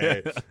all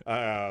day.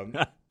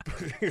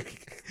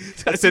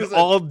 I said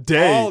all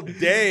day. All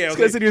day. This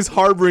guy said he was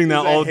harboring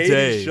that all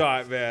day.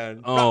 Shot,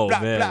 man. Oh,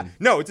 man.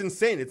 No, it's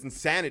insane. It's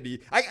insanity.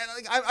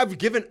 I've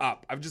given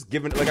up. I've just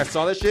given. Like I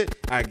saw that shit.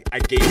 I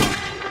gave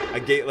up.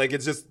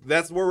 It's just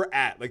that's where we're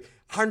at. Like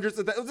hundreds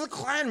of, it was a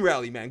Klan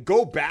rally, man.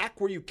 Go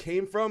back where you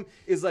came from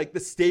is like the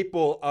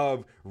staple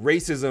of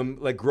racism,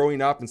 like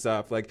growing up and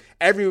stuff. Like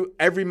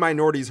every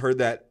minority's heard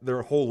that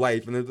their whole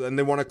life, and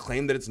they want to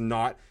claim that it's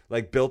not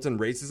like built-in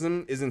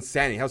racism is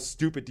insanity. How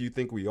stupid do you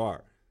think we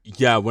are?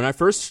 Yeah, when I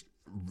first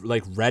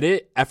like read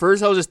it, at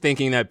first I was just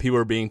thinking that people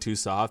were being too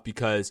soft,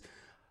 because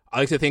I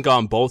like to think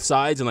on both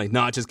sides and like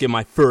not just give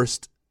my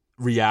first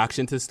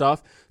reaction to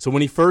stuff. So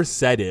when he first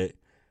said it,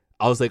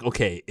 I was like,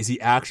 okay, is he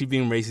actually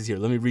being racist here?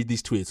 Let me read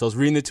these tweets. So I was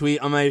reading the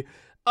tweet. I'm like,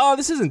 oh,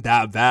 this isn't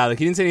that bad. Like,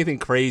 he didn't say anything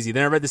crazy.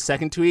 Then I read the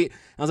second tweet. And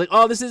I was like,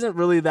 oh, this isn't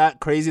really that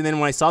crazy. And then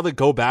when I saw the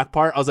go back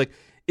part, I was like,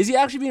 is he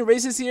actually being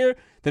racist here?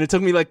 Then it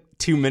took me like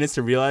 2 minutes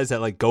to realize that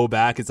like go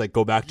back is like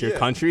go back to your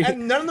country.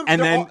 And none of them. And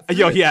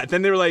then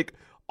then they were like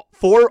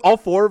all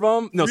four of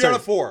them. No, 3 out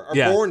of 4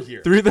 are born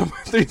here. Three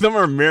of them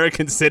are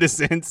American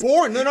citizens.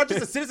 Born. They're not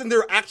just a citizen.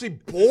 They're actually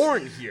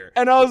born here.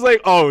 And I was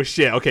like, oh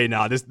shit. Okay,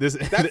 nah, this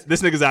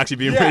nigga's actually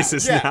being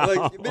racist now.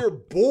 Like they're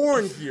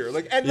born here.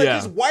 Like, and like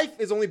his wife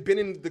has only been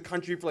in the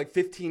country for like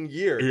 15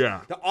 years.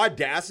 Yeah. The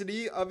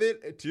audacity of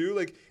it too,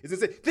 like, is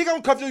insane. Think how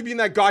uncomfortable you'd be in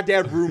that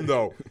goddamn room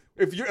though.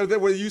 If you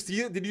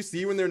did you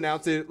see when they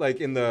announced it like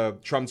in the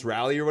Trump's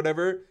rally or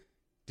whatever?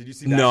 Did you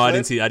see that? No, clip? I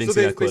didn't see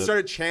that clip. They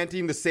started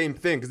chanting the same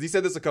thing because he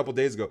said this a couple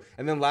days ago.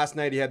 And then last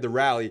night he had the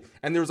rally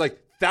and there was like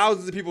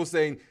thousands of people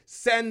saying,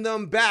 send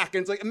them back.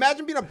 And it's like,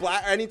 imagine being a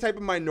black, any type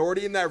of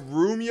minority in that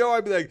room, yo.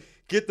 I'd be like,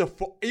 get the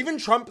even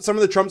Trump, some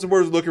of the Trump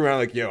supporters looking around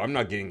like, yo, I'm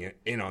not getting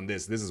in on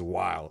this. This is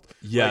wild.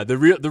 Yeah, like, the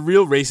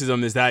real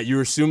racism is that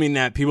you're assuming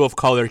that people of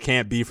color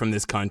can't be from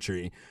this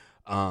country.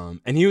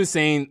 And he was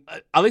saying,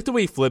 I like the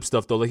way he flips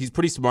stuff though. Like, he's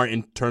pretty smart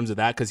in terms of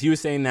that, because he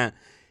was saying that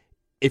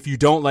if you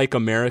don't like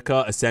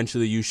America,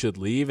 essentially you should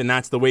leave. And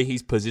that's the way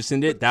he's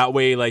positioned it. That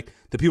way, like,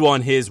 the people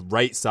on his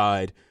right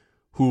side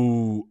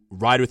who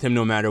ride with him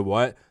no matter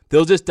what,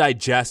 they'll just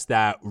digest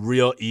that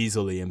real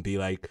easily and be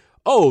like,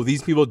 oh,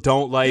 these people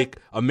don't like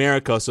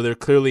America, so they're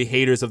clearly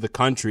haters of the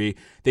country.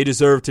 They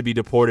deserve to be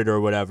deported or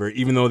whatever,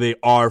 even though they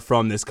are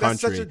from this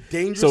country.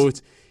 That's such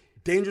a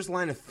dangerous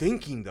line of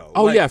thinking though.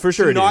 Oh, like, yeah, for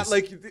sure it not is.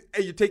 Like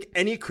you take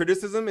any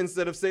criticism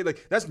instead of say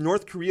like that's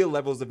North Korea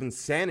levels of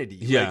insanity.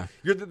 Yeah,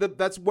 like,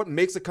 that's what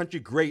makes a country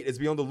great, is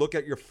be able to look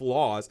at your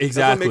flaws.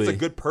 Exactly. That's what makes a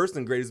good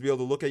person great, is be able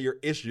to look at your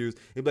issues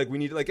and be like, we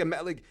need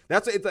like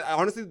that's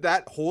honestly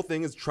that whole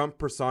thing is Trump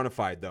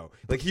personified though.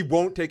 Like, he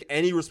won't take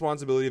any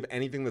responsibility of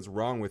anything that's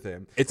wrong with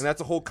him. And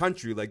that's a whole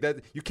country like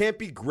that. You can't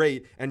be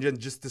great and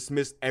just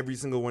dismiss every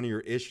single one of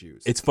your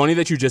issues. It's funny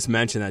that you just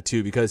mentioned that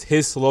too, because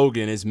his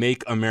slogan is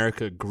 "Make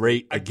America Great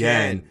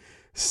Again."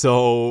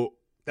 So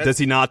does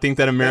he not think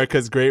that America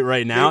is great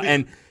right now?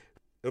 And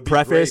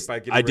preface,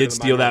 I did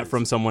steal that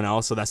from someone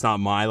else, so that's not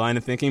my line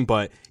of thinking.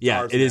 But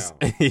yeah, it is.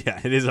 Yeah,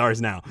 it is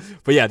ours now.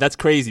 But yeah, that's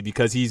crazy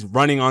because he's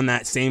running on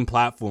that same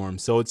platform.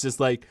 So it's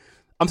just like,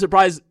 I'm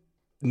surprised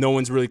no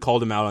one's really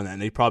called him out on that,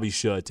 and they probably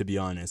should, to be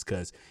honest,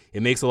 because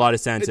it makes a lot of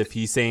sense. If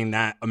he's saying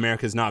that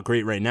America's not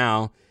great right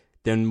now,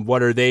 then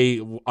what are they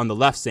on the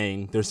left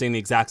saying? They're saying the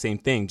exact same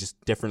thing, just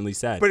differently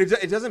said. But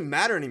it doesn't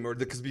matter anymore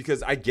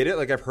because I get it.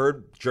 Like, I've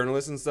heard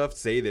journalists and stuff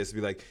say this, be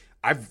like,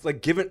 I've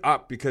like given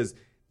up because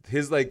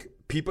his like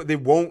people, they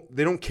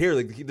don't care.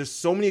 Like, there's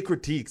so many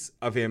critiques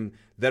of him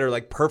that are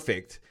like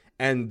perfect,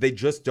 and they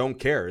just don't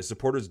care. His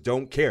supporters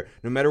don't care.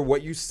 No matter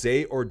what you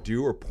say or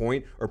do or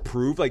point or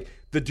prove, like,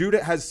 the dude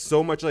has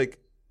so much like,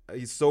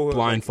 he's so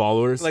blind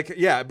followers. Like,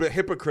 yeah, but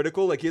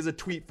hypocritical. Like, he has a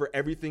tweet for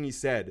everything he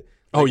said.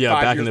 Like,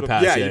 back in the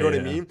past. Yeah, you know what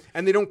I mean?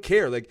 And they don't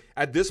care. Like,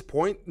 at this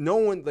point, no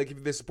one, like,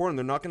 if they support him,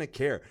 they're not going to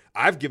care.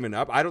 I've given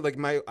up. I don't, like,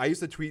 I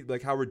used to tweet,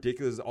 like, how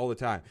ridiculous all the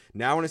time.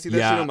 Now when I see that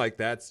shit, I'm like,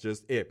 that's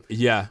just it.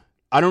 Yeah.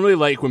 I don't really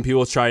like when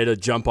people try to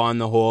jump on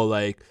the whole,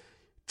 like,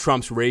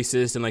 Trump's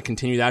racist and, like,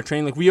 continue that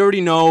train. Like, we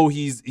already know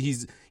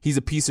he's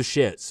a piece of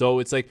shit. So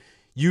it's like,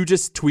 you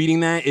just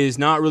tweeting that is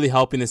not really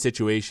helping the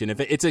situation. If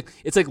it's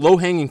like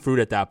low-hanging fruit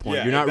at that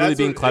point. You're not really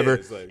being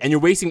clever, and you're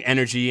wasting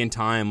energy and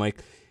time. Like,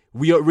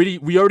 we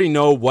already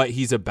know what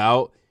he's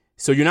about,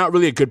 so you're not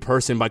really a good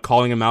person by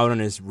calling him out on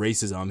his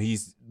racism.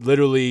 He's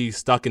literally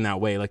stuck in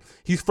that way. Like,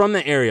 he's from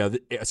the era.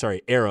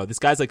 This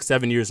guy's like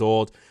 7 years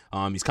old.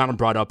 He's kind of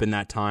brought up in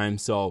that time.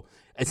 So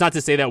it's not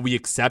to say that we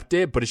accept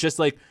it, but it's just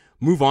like,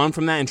 move on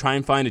from that and try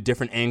and find a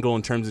different angle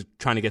in terms of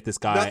trying to get this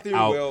guy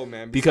out.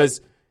 Man,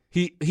 because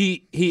he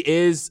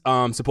is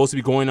supposed to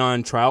be going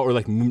on trial, or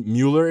like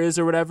Mueller is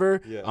or whatever.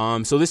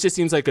 Yeah. So this just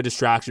seems like a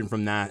distraction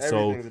from that.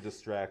 Everything's a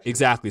distraction.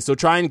 Exactly. So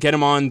try and get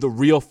him on the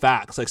real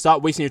facts. Like,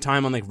 stop wasting your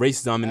time on like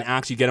racism and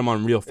actually get him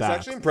on real facts. It's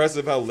actually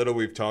impressive how little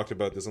we've talked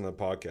about this on the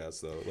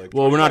podcast, though. Like,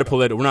 well, we're not a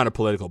political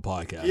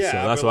podcast,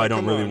 so that's why I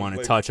don't really want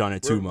to touch on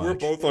it too much. We're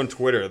both on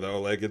Twitter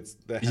though. Like, it's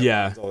the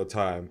headlines all the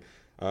time.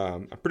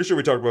 I'm pretty sure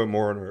we talked about it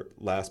more on our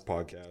last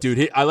podcast.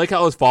 Dude, I like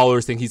how his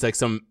followers think he's like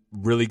some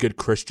really good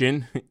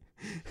Christian.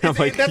 I'm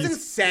like, that's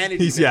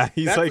insanity. He's man.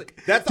 he's That's-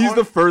 like that's he's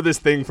the hon-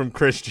 furthest thing from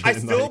Christian. I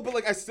still, like- but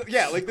like I still,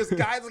 yeah, like this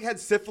guy's like had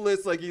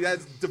syphilis, like he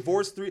has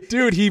divorced 3.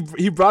 dude,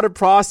 he brought a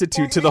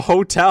prostitute to the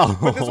hotel.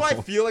 But that's why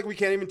I feel like we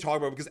can't even talk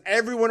about it because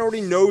everyone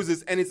already knows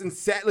this, and it's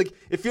insane. Like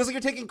it feels like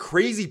you're taking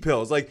crazy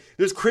pills. Like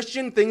there's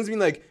Christian things being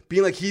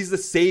like he's the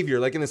savior,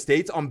 like in the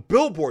States on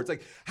billboards.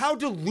 Like how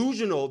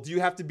delusional do you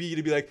have to be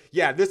like,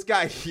 yeah, this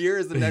guy here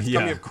is the next Yeah.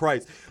 coming of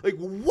Christ? Like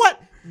what?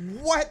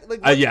 Like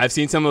Yeah, I've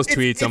seen some of those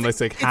tweets. I'm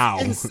just like, how?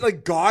 It's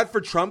like God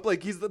for Trump,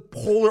 like he's the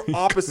polar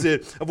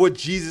opposite of what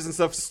Jesus and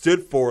stuff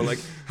stood for. Like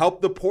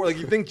help the poor. Like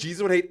you think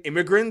Jesus would hate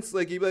immigrants?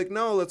 Like he'd be like,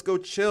 no, let's go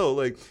chill.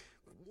 Like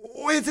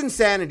it's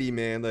insanity,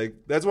 man. Like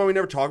that's why we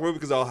never talk about it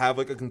because I'll have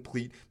like a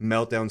complete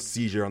meltdown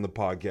seizure on the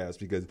podcast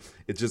because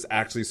it's just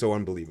actually so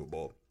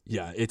unbelievable.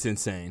 Yeah, it's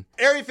insane.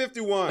 Area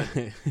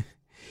 51.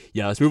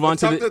 Yeah, let's move on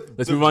to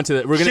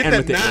the. We're gonna shit end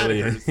with the that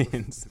matters.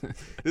 aliens.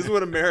 This is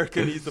what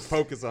America needs to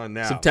focus on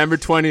now. September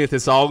 20th,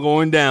 it's all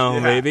going down,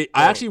 Yeah. baby.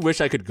 I actually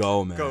wish I could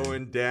go, man.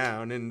 Going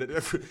down, and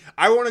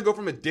I want to go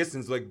from a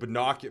distance, like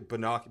binoculars,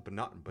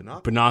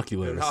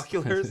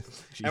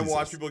 and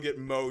watch people get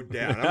mowed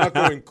down. I'm not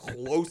going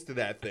close to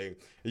that thing.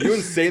 Are you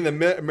insane?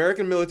 The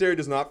American military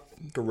does not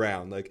fuck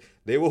around. Like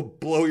they will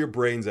blow your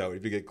brains out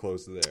if you get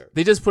close to there.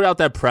 They just put out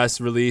that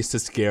press release to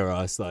scare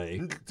us.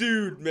 Like,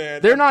 Dude,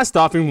 man, they're not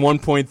stopping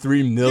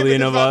 1.3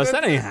 million of us.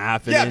 That ain't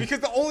happening. Yeah, because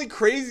the only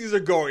crazies are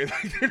going.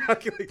 Like, they're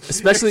not like,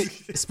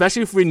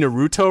 especially if we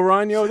Naruto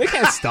run, yo, they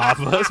can't stop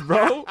us,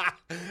 bro.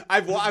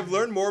 I've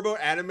learned more about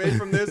anime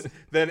from this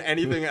than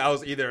anything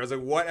else either. I was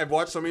like, what? I've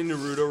watched so many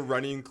Naruto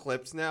running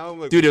clips now.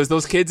 Like, Dude, it was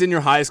those kids in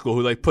your high school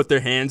who like put their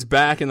hands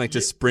back and like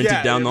just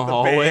sprinted down the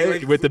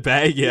hallway with the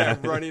bag. Yeah,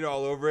 running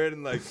all over it.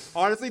 And like,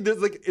 honestly, there's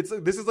like,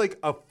 this is like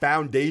a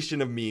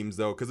foundation of memes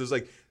though, because there's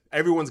like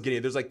everyone's getting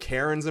it. There's like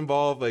Karens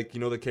involved, like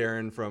the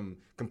Karen from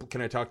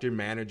Can I Talk to Your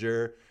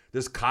Manager?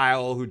 There's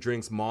Kyle who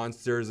drinks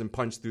Monsters and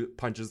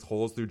punches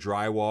holes through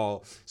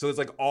drywall. So it's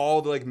like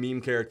all the like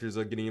meme characters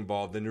are getting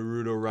involved, the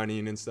Naruto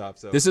running and stuff.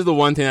 So this is the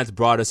one thing that's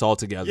brought us all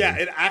together. Yeah,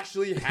 it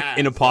actually has.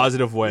 In a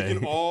positive way. We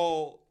can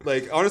all,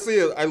 like,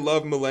 honestly, I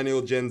love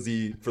millennial Gen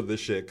Z for this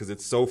shit because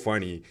it's so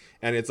funny.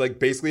 And it's like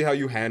basically how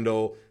you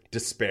handle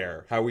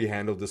despair, how we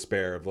handle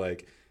despair of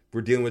like,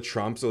 we're dealing with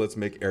Trump, so let's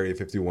make Area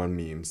 51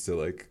 memes to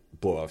like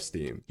blow off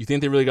steam. You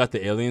think they really got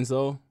the aliens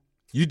though?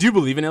 You do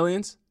believe in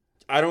aliens?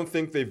 I don't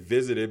think they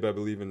visited, but I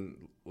believe in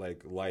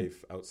like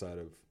life outside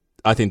of.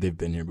 I think they've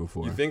been here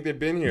before. You think they've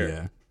been here?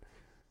 Yeah.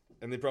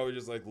 And they probably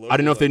just like. I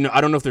don't know if they know.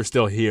 I don't know if they're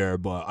still here,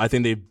 but I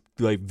think they've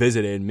like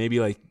visited. Maybe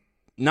like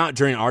not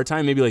during our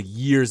time. Maybe like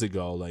years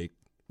ago, like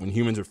when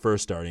humans were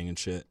first starting and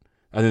shit.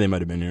 I think they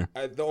might have been here.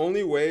 The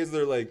only way is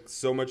they're like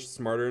so much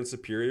smarter and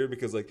superior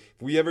because like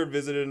if we ever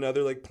visited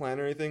another like planet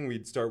or anything,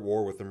 we'd start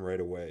war with them right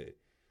away.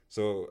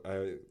 So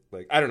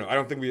I don't know. I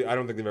don't think they've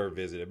ever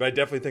visited, but I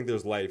definitely think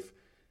there's life.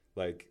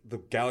 Like the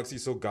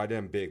galaxy's so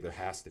goddamn big, there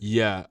has to be.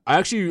 Yeah, I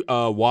actually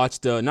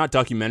watched not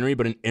documentary,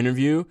 but an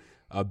interview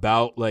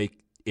about like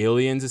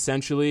aliens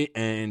essentially,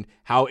 and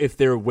how if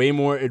they're way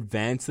more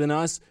advanced than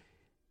us,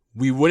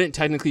 we wouldn't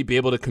technically be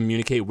able to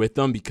communicate with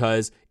them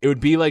because it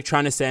would be like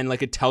trying to send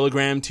like a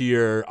telegram to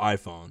your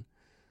iPhone.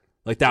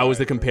 Like that was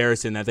the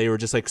comparison, that they were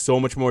just like so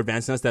much more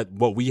advanced than us that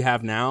what we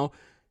have now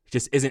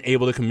just isn't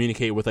able to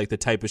communicate with like the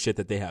type of shit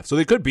that they have. So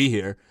they could be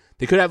here.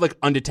 They could have like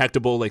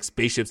undetectable like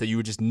spaceships that you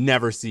would just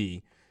never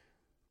see.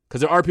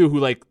 Because there are people who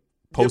like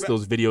post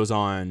those videos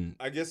on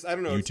I guess, I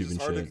don't know, YouTube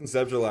it's hard to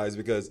conceptualize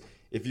because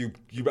if you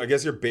I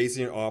guess you're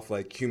basing it off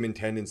like human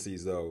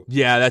tendencies though.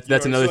 Yeah,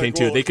 that's another thing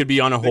too. They could be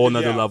on a whole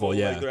nother level,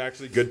 yeah. Like they're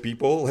actually good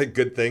people, like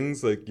good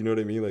things, like you know what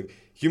I mean? Like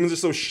humans are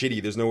so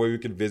shitty. There's no way we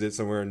could visit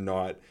somewhere and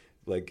not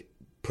like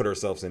put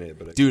ourselves in it.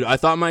 But dude, I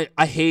thought I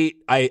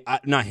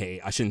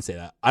shouldn't say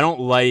that. I don't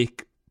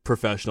like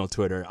professional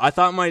Twitter. I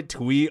thought my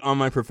tweet on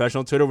my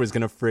professional Twitter was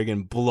gonna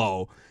friggin'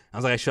 blow. I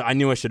was like, I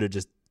knew I should have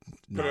just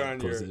put it on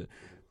your.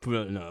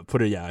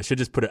 I should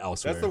just put it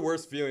elsewhere. That's the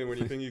worst feeling when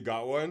you think you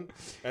got one.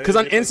 Because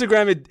on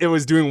Instagram it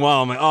was doing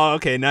well. I'm like, oh,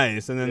 okay,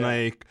 nice. And then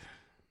like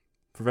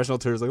professional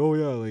Twitter's like, oh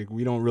yeah, like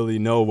we don't really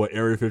know what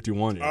Area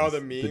 51 is. Oh, the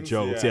memes, the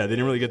jokes. Yeah, they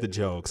didn't really get the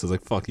jokes. I was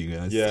like, fuck you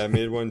guys. Yeah, I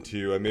made one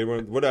too. I made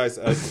one. What I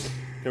can't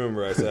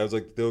remember. I said I was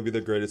like, "They'll be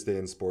the greatest day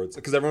in sports,"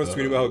 because everyone was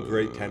tweeting about how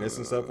great tennis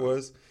and stuff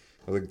was.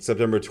 I was like,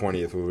 September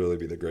 20th will really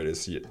be the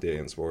greatest day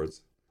in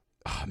sports.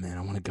 Oh man,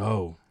 I want to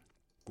go.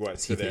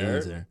 What? See to if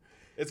there? there?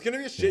 It's gonna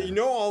be a shit. Yeah. You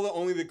know,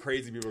 only the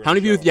crazy people. How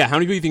many people? Yeah, how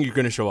many people do you think you're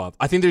gonna show up?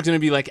 I think there's gonna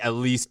be like at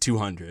least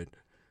 200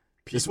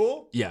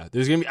 people.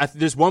 There's gonna be.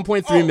 There's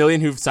 1.3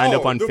 million who've signed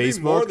up on Facebook.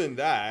 Be more than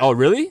that. Oh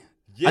really?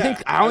 Yeah.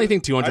 I only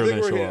think 200 are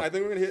gonna show up. I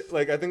think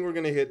we're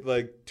gonna hit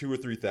like 2,000 or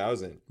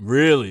 3,000.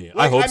 Really? Like,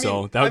 I hope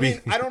so. That would be.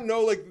 I don't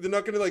know. Like they're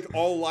not gonna like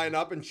all line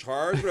up and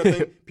charge, but I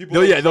think people.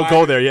 They'll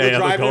go there. Yeah,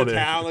 they'll go to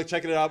there. town, like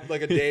checking it out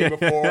like a day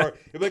before.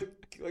 Like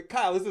like,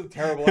 Kyle, this is a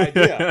terrible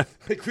idea.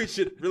 Like, we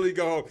should really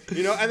go,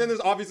 you know? And then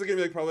there's obviously going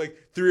to be like probably like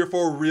 3 or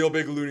 4 real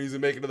big loonies who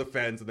make it to the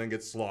fence and then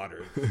get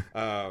slaughtered.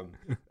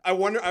 I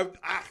wonder,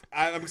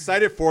 I'm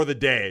excited for the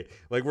day.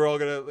 Like,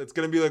 it's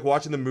going to be like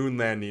watching the moon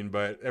landing,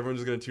 but everyone's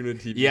just going to tune in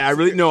TV. Yeah,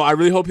 I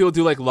really hope people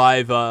do like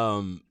live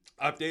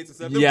updates and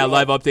stuff. Yeah,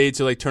 live updates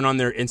or like turn on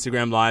their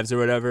Instagram lives or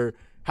whatever.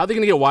 How are they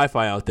going to get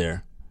Wi-Fi out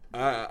there?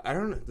 I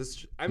don't know.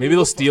 Maybe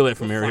they'll steal it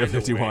from Area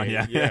 51.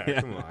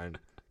 Yeah, come on.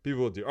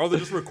 People will do. Or they'll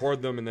just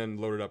record them and then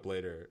load it up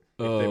later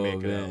if they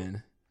make it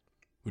out.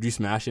 Would you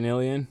smash an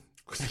alien?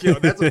 Yo,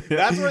 that's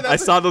where I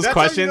saw those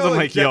questions. You know, I'm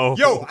like,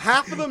 yo,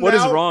 half of them. What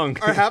now is wrong?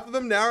 Are half of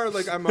them now are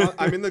like I'm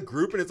in the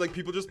group and it's like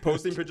people just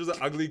posting pictures of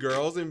ugly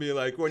girls and be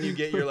like, when you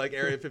get your like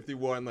Area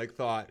 51 like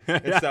thought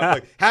and stuff.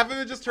 Like half of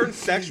it just turns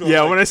sexual.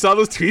 Yeah, like, when I saw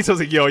those tweets, I was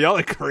like, yo, y'all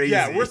are crazy.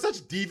 Yeah, we're such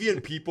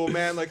deviant people,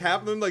 man. Like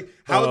half of them like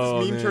how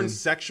this meme turns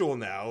sexual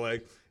now.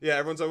 Like yeah,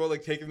 everyone's talking about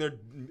like taking their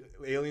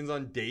aliens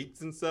on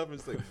dates and stuff.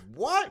 It's like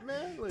what,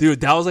 man? Like, dude,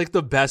 that was like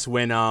the best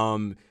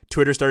when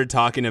Twitter started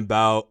talking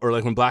about, or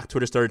like when Black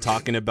Twitter started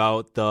talking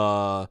about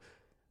the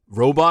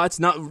robots,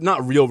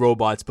 not real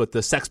robots, but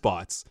the sex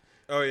bots.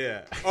 Oh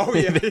yeah,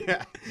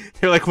 yeah.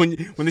 They're like when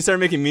they started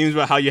making memes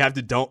about how you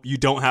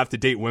don't have to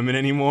date women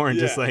anymore, and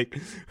just like,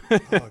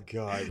 oh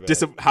god,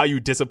 man. How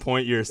you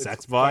disappoint your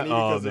sex bot.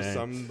 Because there's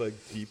some like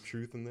deep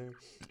truth in there.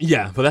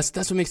 Yeah, but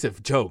that's what makes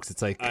it jokes.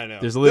 It's like I know.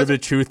 There's a little bit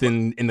of truth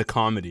in the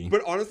comedy.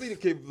 But honestly,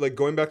 okay, like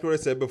going back to what I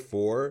said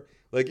before,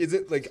 like is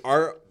it like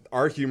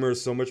our humor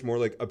is so much more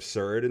like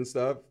absurd and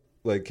stuff.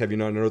 Like have you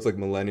not noticed like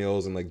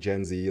millennials and like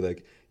Gen Z,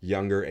 like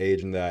younger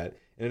age and that,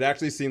 and it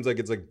actually seems like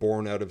it's like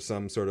born out of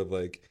some sort of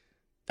like.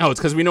 Oh, it's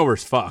because we know we're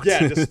fucked.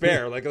 Yeah,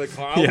 despair. Like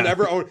I'll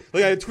never own.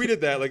 Like I tweeted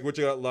that, like which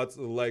got lots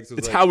of likes.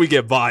 It's like, how we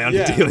get by on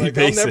a daily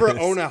basis. I'll never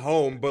own a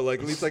home, but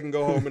like at least I can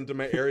go home into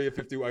my Area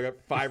 51. I got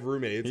 5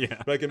 roommates,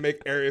 but I can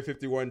make Area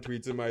 51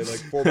 tweets in my like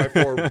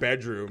 4x4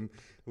 bedroom.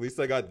 At least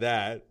I got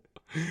that.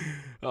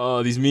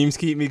 Oh, these memes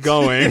keep me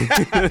going.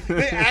 Yeah,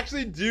 they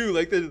actually do.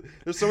 Like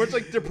there's so much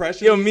like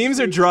depression. Yo, memes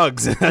are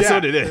drugs. That's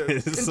what it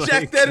is.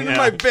 Inject that into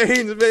my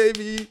veins,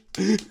 baby.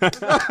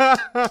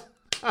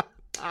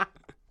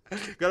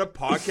 Got a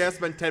podcast,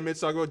 spent 10 minutes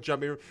talking about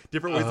jumping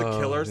different ways to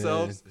kill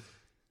ourselves. Man.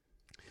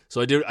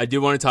 So I did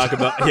want to talk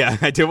about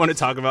I did want to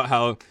talk about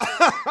how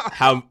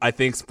I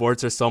think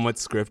sports are somewhat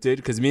scripted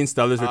because me and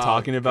Stubbs were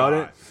talking about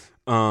it.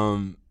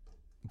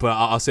 But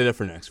I'll say that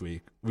for next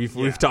week.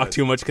 We've talked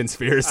too much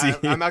conspiracy.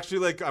 I'm actually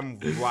like I'm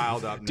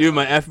riled up now. Dude,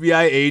 my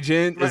FBI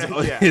agent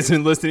has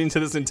been listening to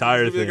this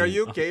entire thing. Like, are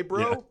you okay,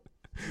 bro?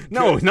 Yeah.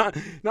 No, not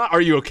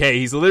are you okay?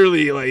 He's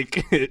literally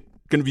like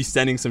gonna be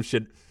sending some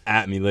shit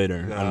at me later.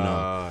 I don't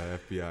know.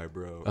 FBI,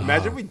 bro.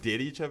 Imagine if we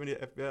did each have any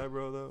FBI,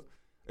 bro, though.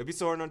 It'd be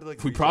so hard not to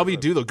like. We probably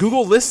do though.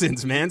 Google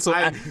listens, man. So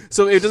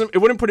it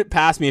wouldn't put it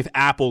past me if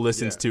Apple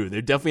listens too.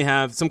 They definitely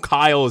have some.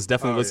 Kyle is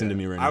definitely listening to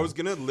me right now. I was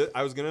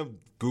gonna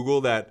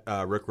Google that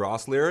Rick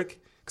Ross lyric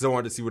because I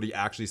wanted to see what he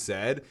actually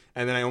said,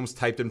 and then I almost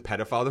typed in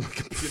pedophile on my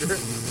computer.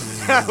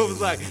 I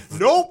was like,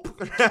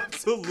 nope,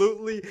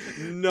 absolutely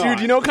not. Dude,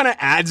 you know what kind of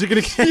ads you're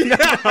gonna get?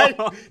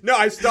 No,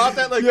 I stopped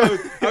at like I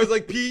was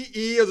like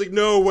PE. I was like,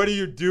 no, what are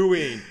you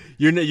doing?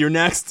 Your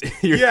next next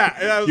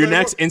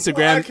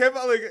Instagram. I kept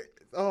like.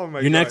 Oh my!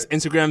 Your next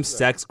Instagram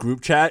sex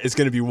group chat is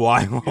gonna be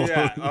wild.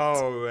 Yeah.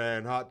 Oh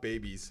man, hot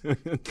babies.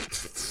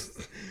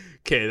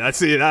 Okay, that's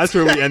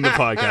where we end the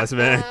podcast,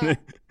 man.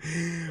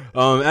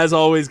 As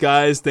always,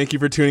 guys, thank you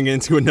for tuning in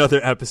to another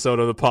episode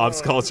of the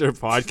Pops Culture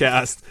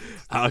Podcast.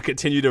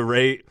 Continue to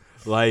rate,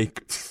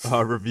 like,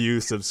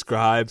 review,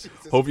 subscribe.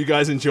 Hope you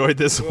guys enjoyed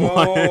this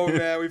one. Oh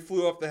man, we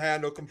flew off the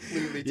handle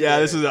completely. Yeah,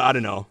 this is I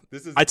don't know.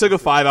 I took a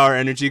 5-hour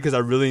energy because I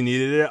really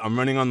needed it. I'm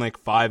running on like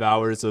 5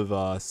 hours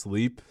of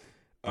sleep.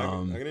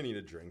 I'm gonna need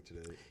a drink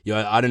today.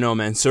 Yeah, I don't know,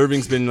 man.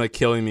 Serving's been like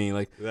killing me.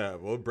 Like, yeah,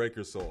 we'll break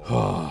your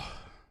soul.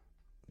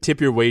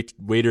 Tip your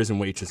waiters and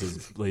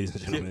waitresses, ladies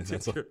and gentlemen.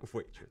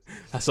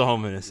 That's all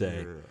I'm gonna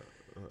say.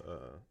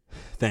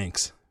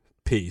 Thanks.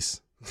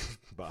 Peace.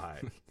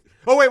 Bye.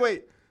 Oh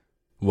wait.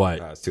 What?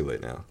 It's too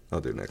late now.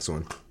 I'll do the next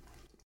one.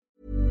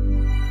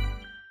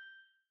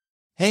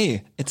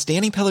 Hey, it's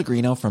Danny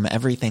Pellegrino from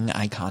Everything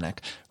Iconic.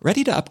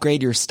 Ready to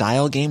upgrade your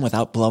style game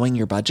without blowing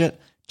your budget?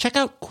 Check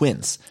out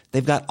Quince.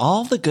 They've got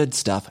all the good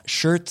stuff,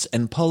 shirts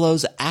and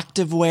polos,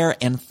 activewear,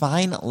 and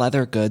fine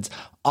leather goods,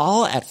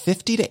 all at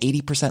 50 to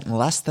 80%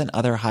 less than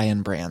other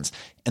high-end brands.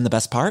 And the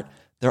best part?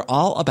 They're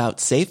all about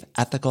safe,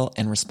 ethical,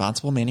 and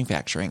responsible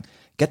manufacturing.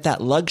 Get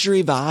that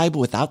luxury vibe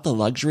without the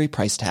luxury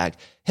price tag.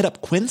 Hit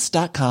up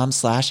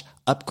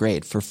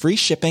quince.com/upgrade for free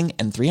shipping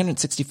and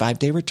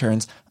 365-day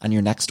returns on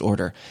your next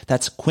order.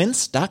 That's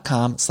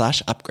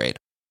quince.com/upgrade.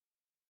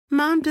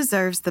 Mom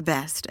deserves the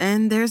best,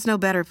 and there's no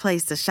better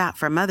place to shop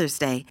for Mother's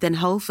Day than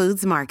Whole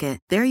Foods Market.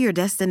 They're your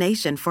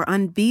destination for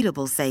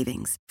unbeatable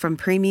savings, from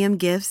premium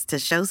gifts to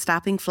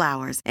show-stopping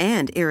flowers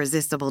and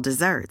irresistible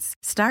desserts.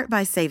 Start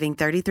by saving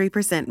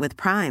 33% with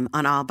Prime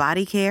on all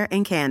body care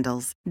and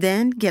candles.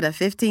 Then get a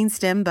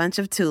 15-stem bunch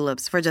of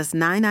tulips for just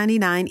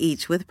 $9.99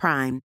 each with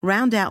Prime.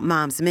 Round out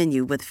Mom's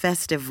menu with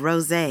festive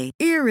rosé,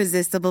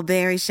 irresistible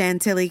berry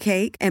chantilly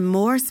cake, and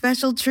more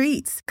special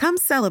treats. Come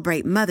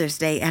celebrate Mother's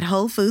Day at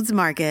Whole Foods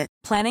Market.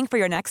 Planning for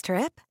your next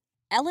trip?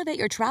 Elevate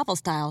your travel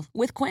style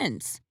with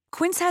Quince.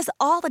 Quince has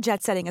all the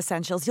jet-setting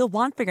essentials you'll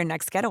want for your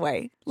next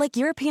getaway, like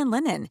European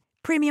linen,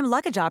 premium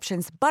luggage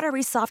options,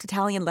 buttery soft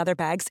Italian leather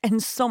bags,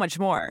 and so much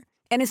more.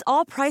 And is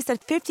all priced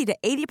at 50 to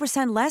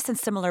 80% less than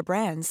similar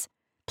brands.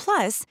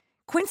 Plus,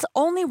 Quince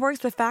only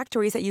works with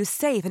factories that use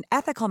safe and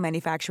ethical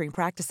manufacturing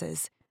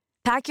practices.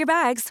 Pack your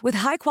bags with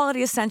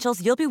high-quality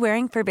essentials you'll be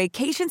wearing for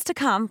vacations to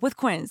come with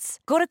Quince.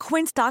 Go to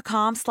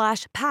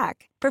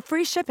quince.com/pack for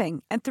free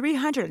shipping and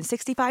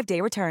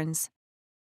 365-day returns.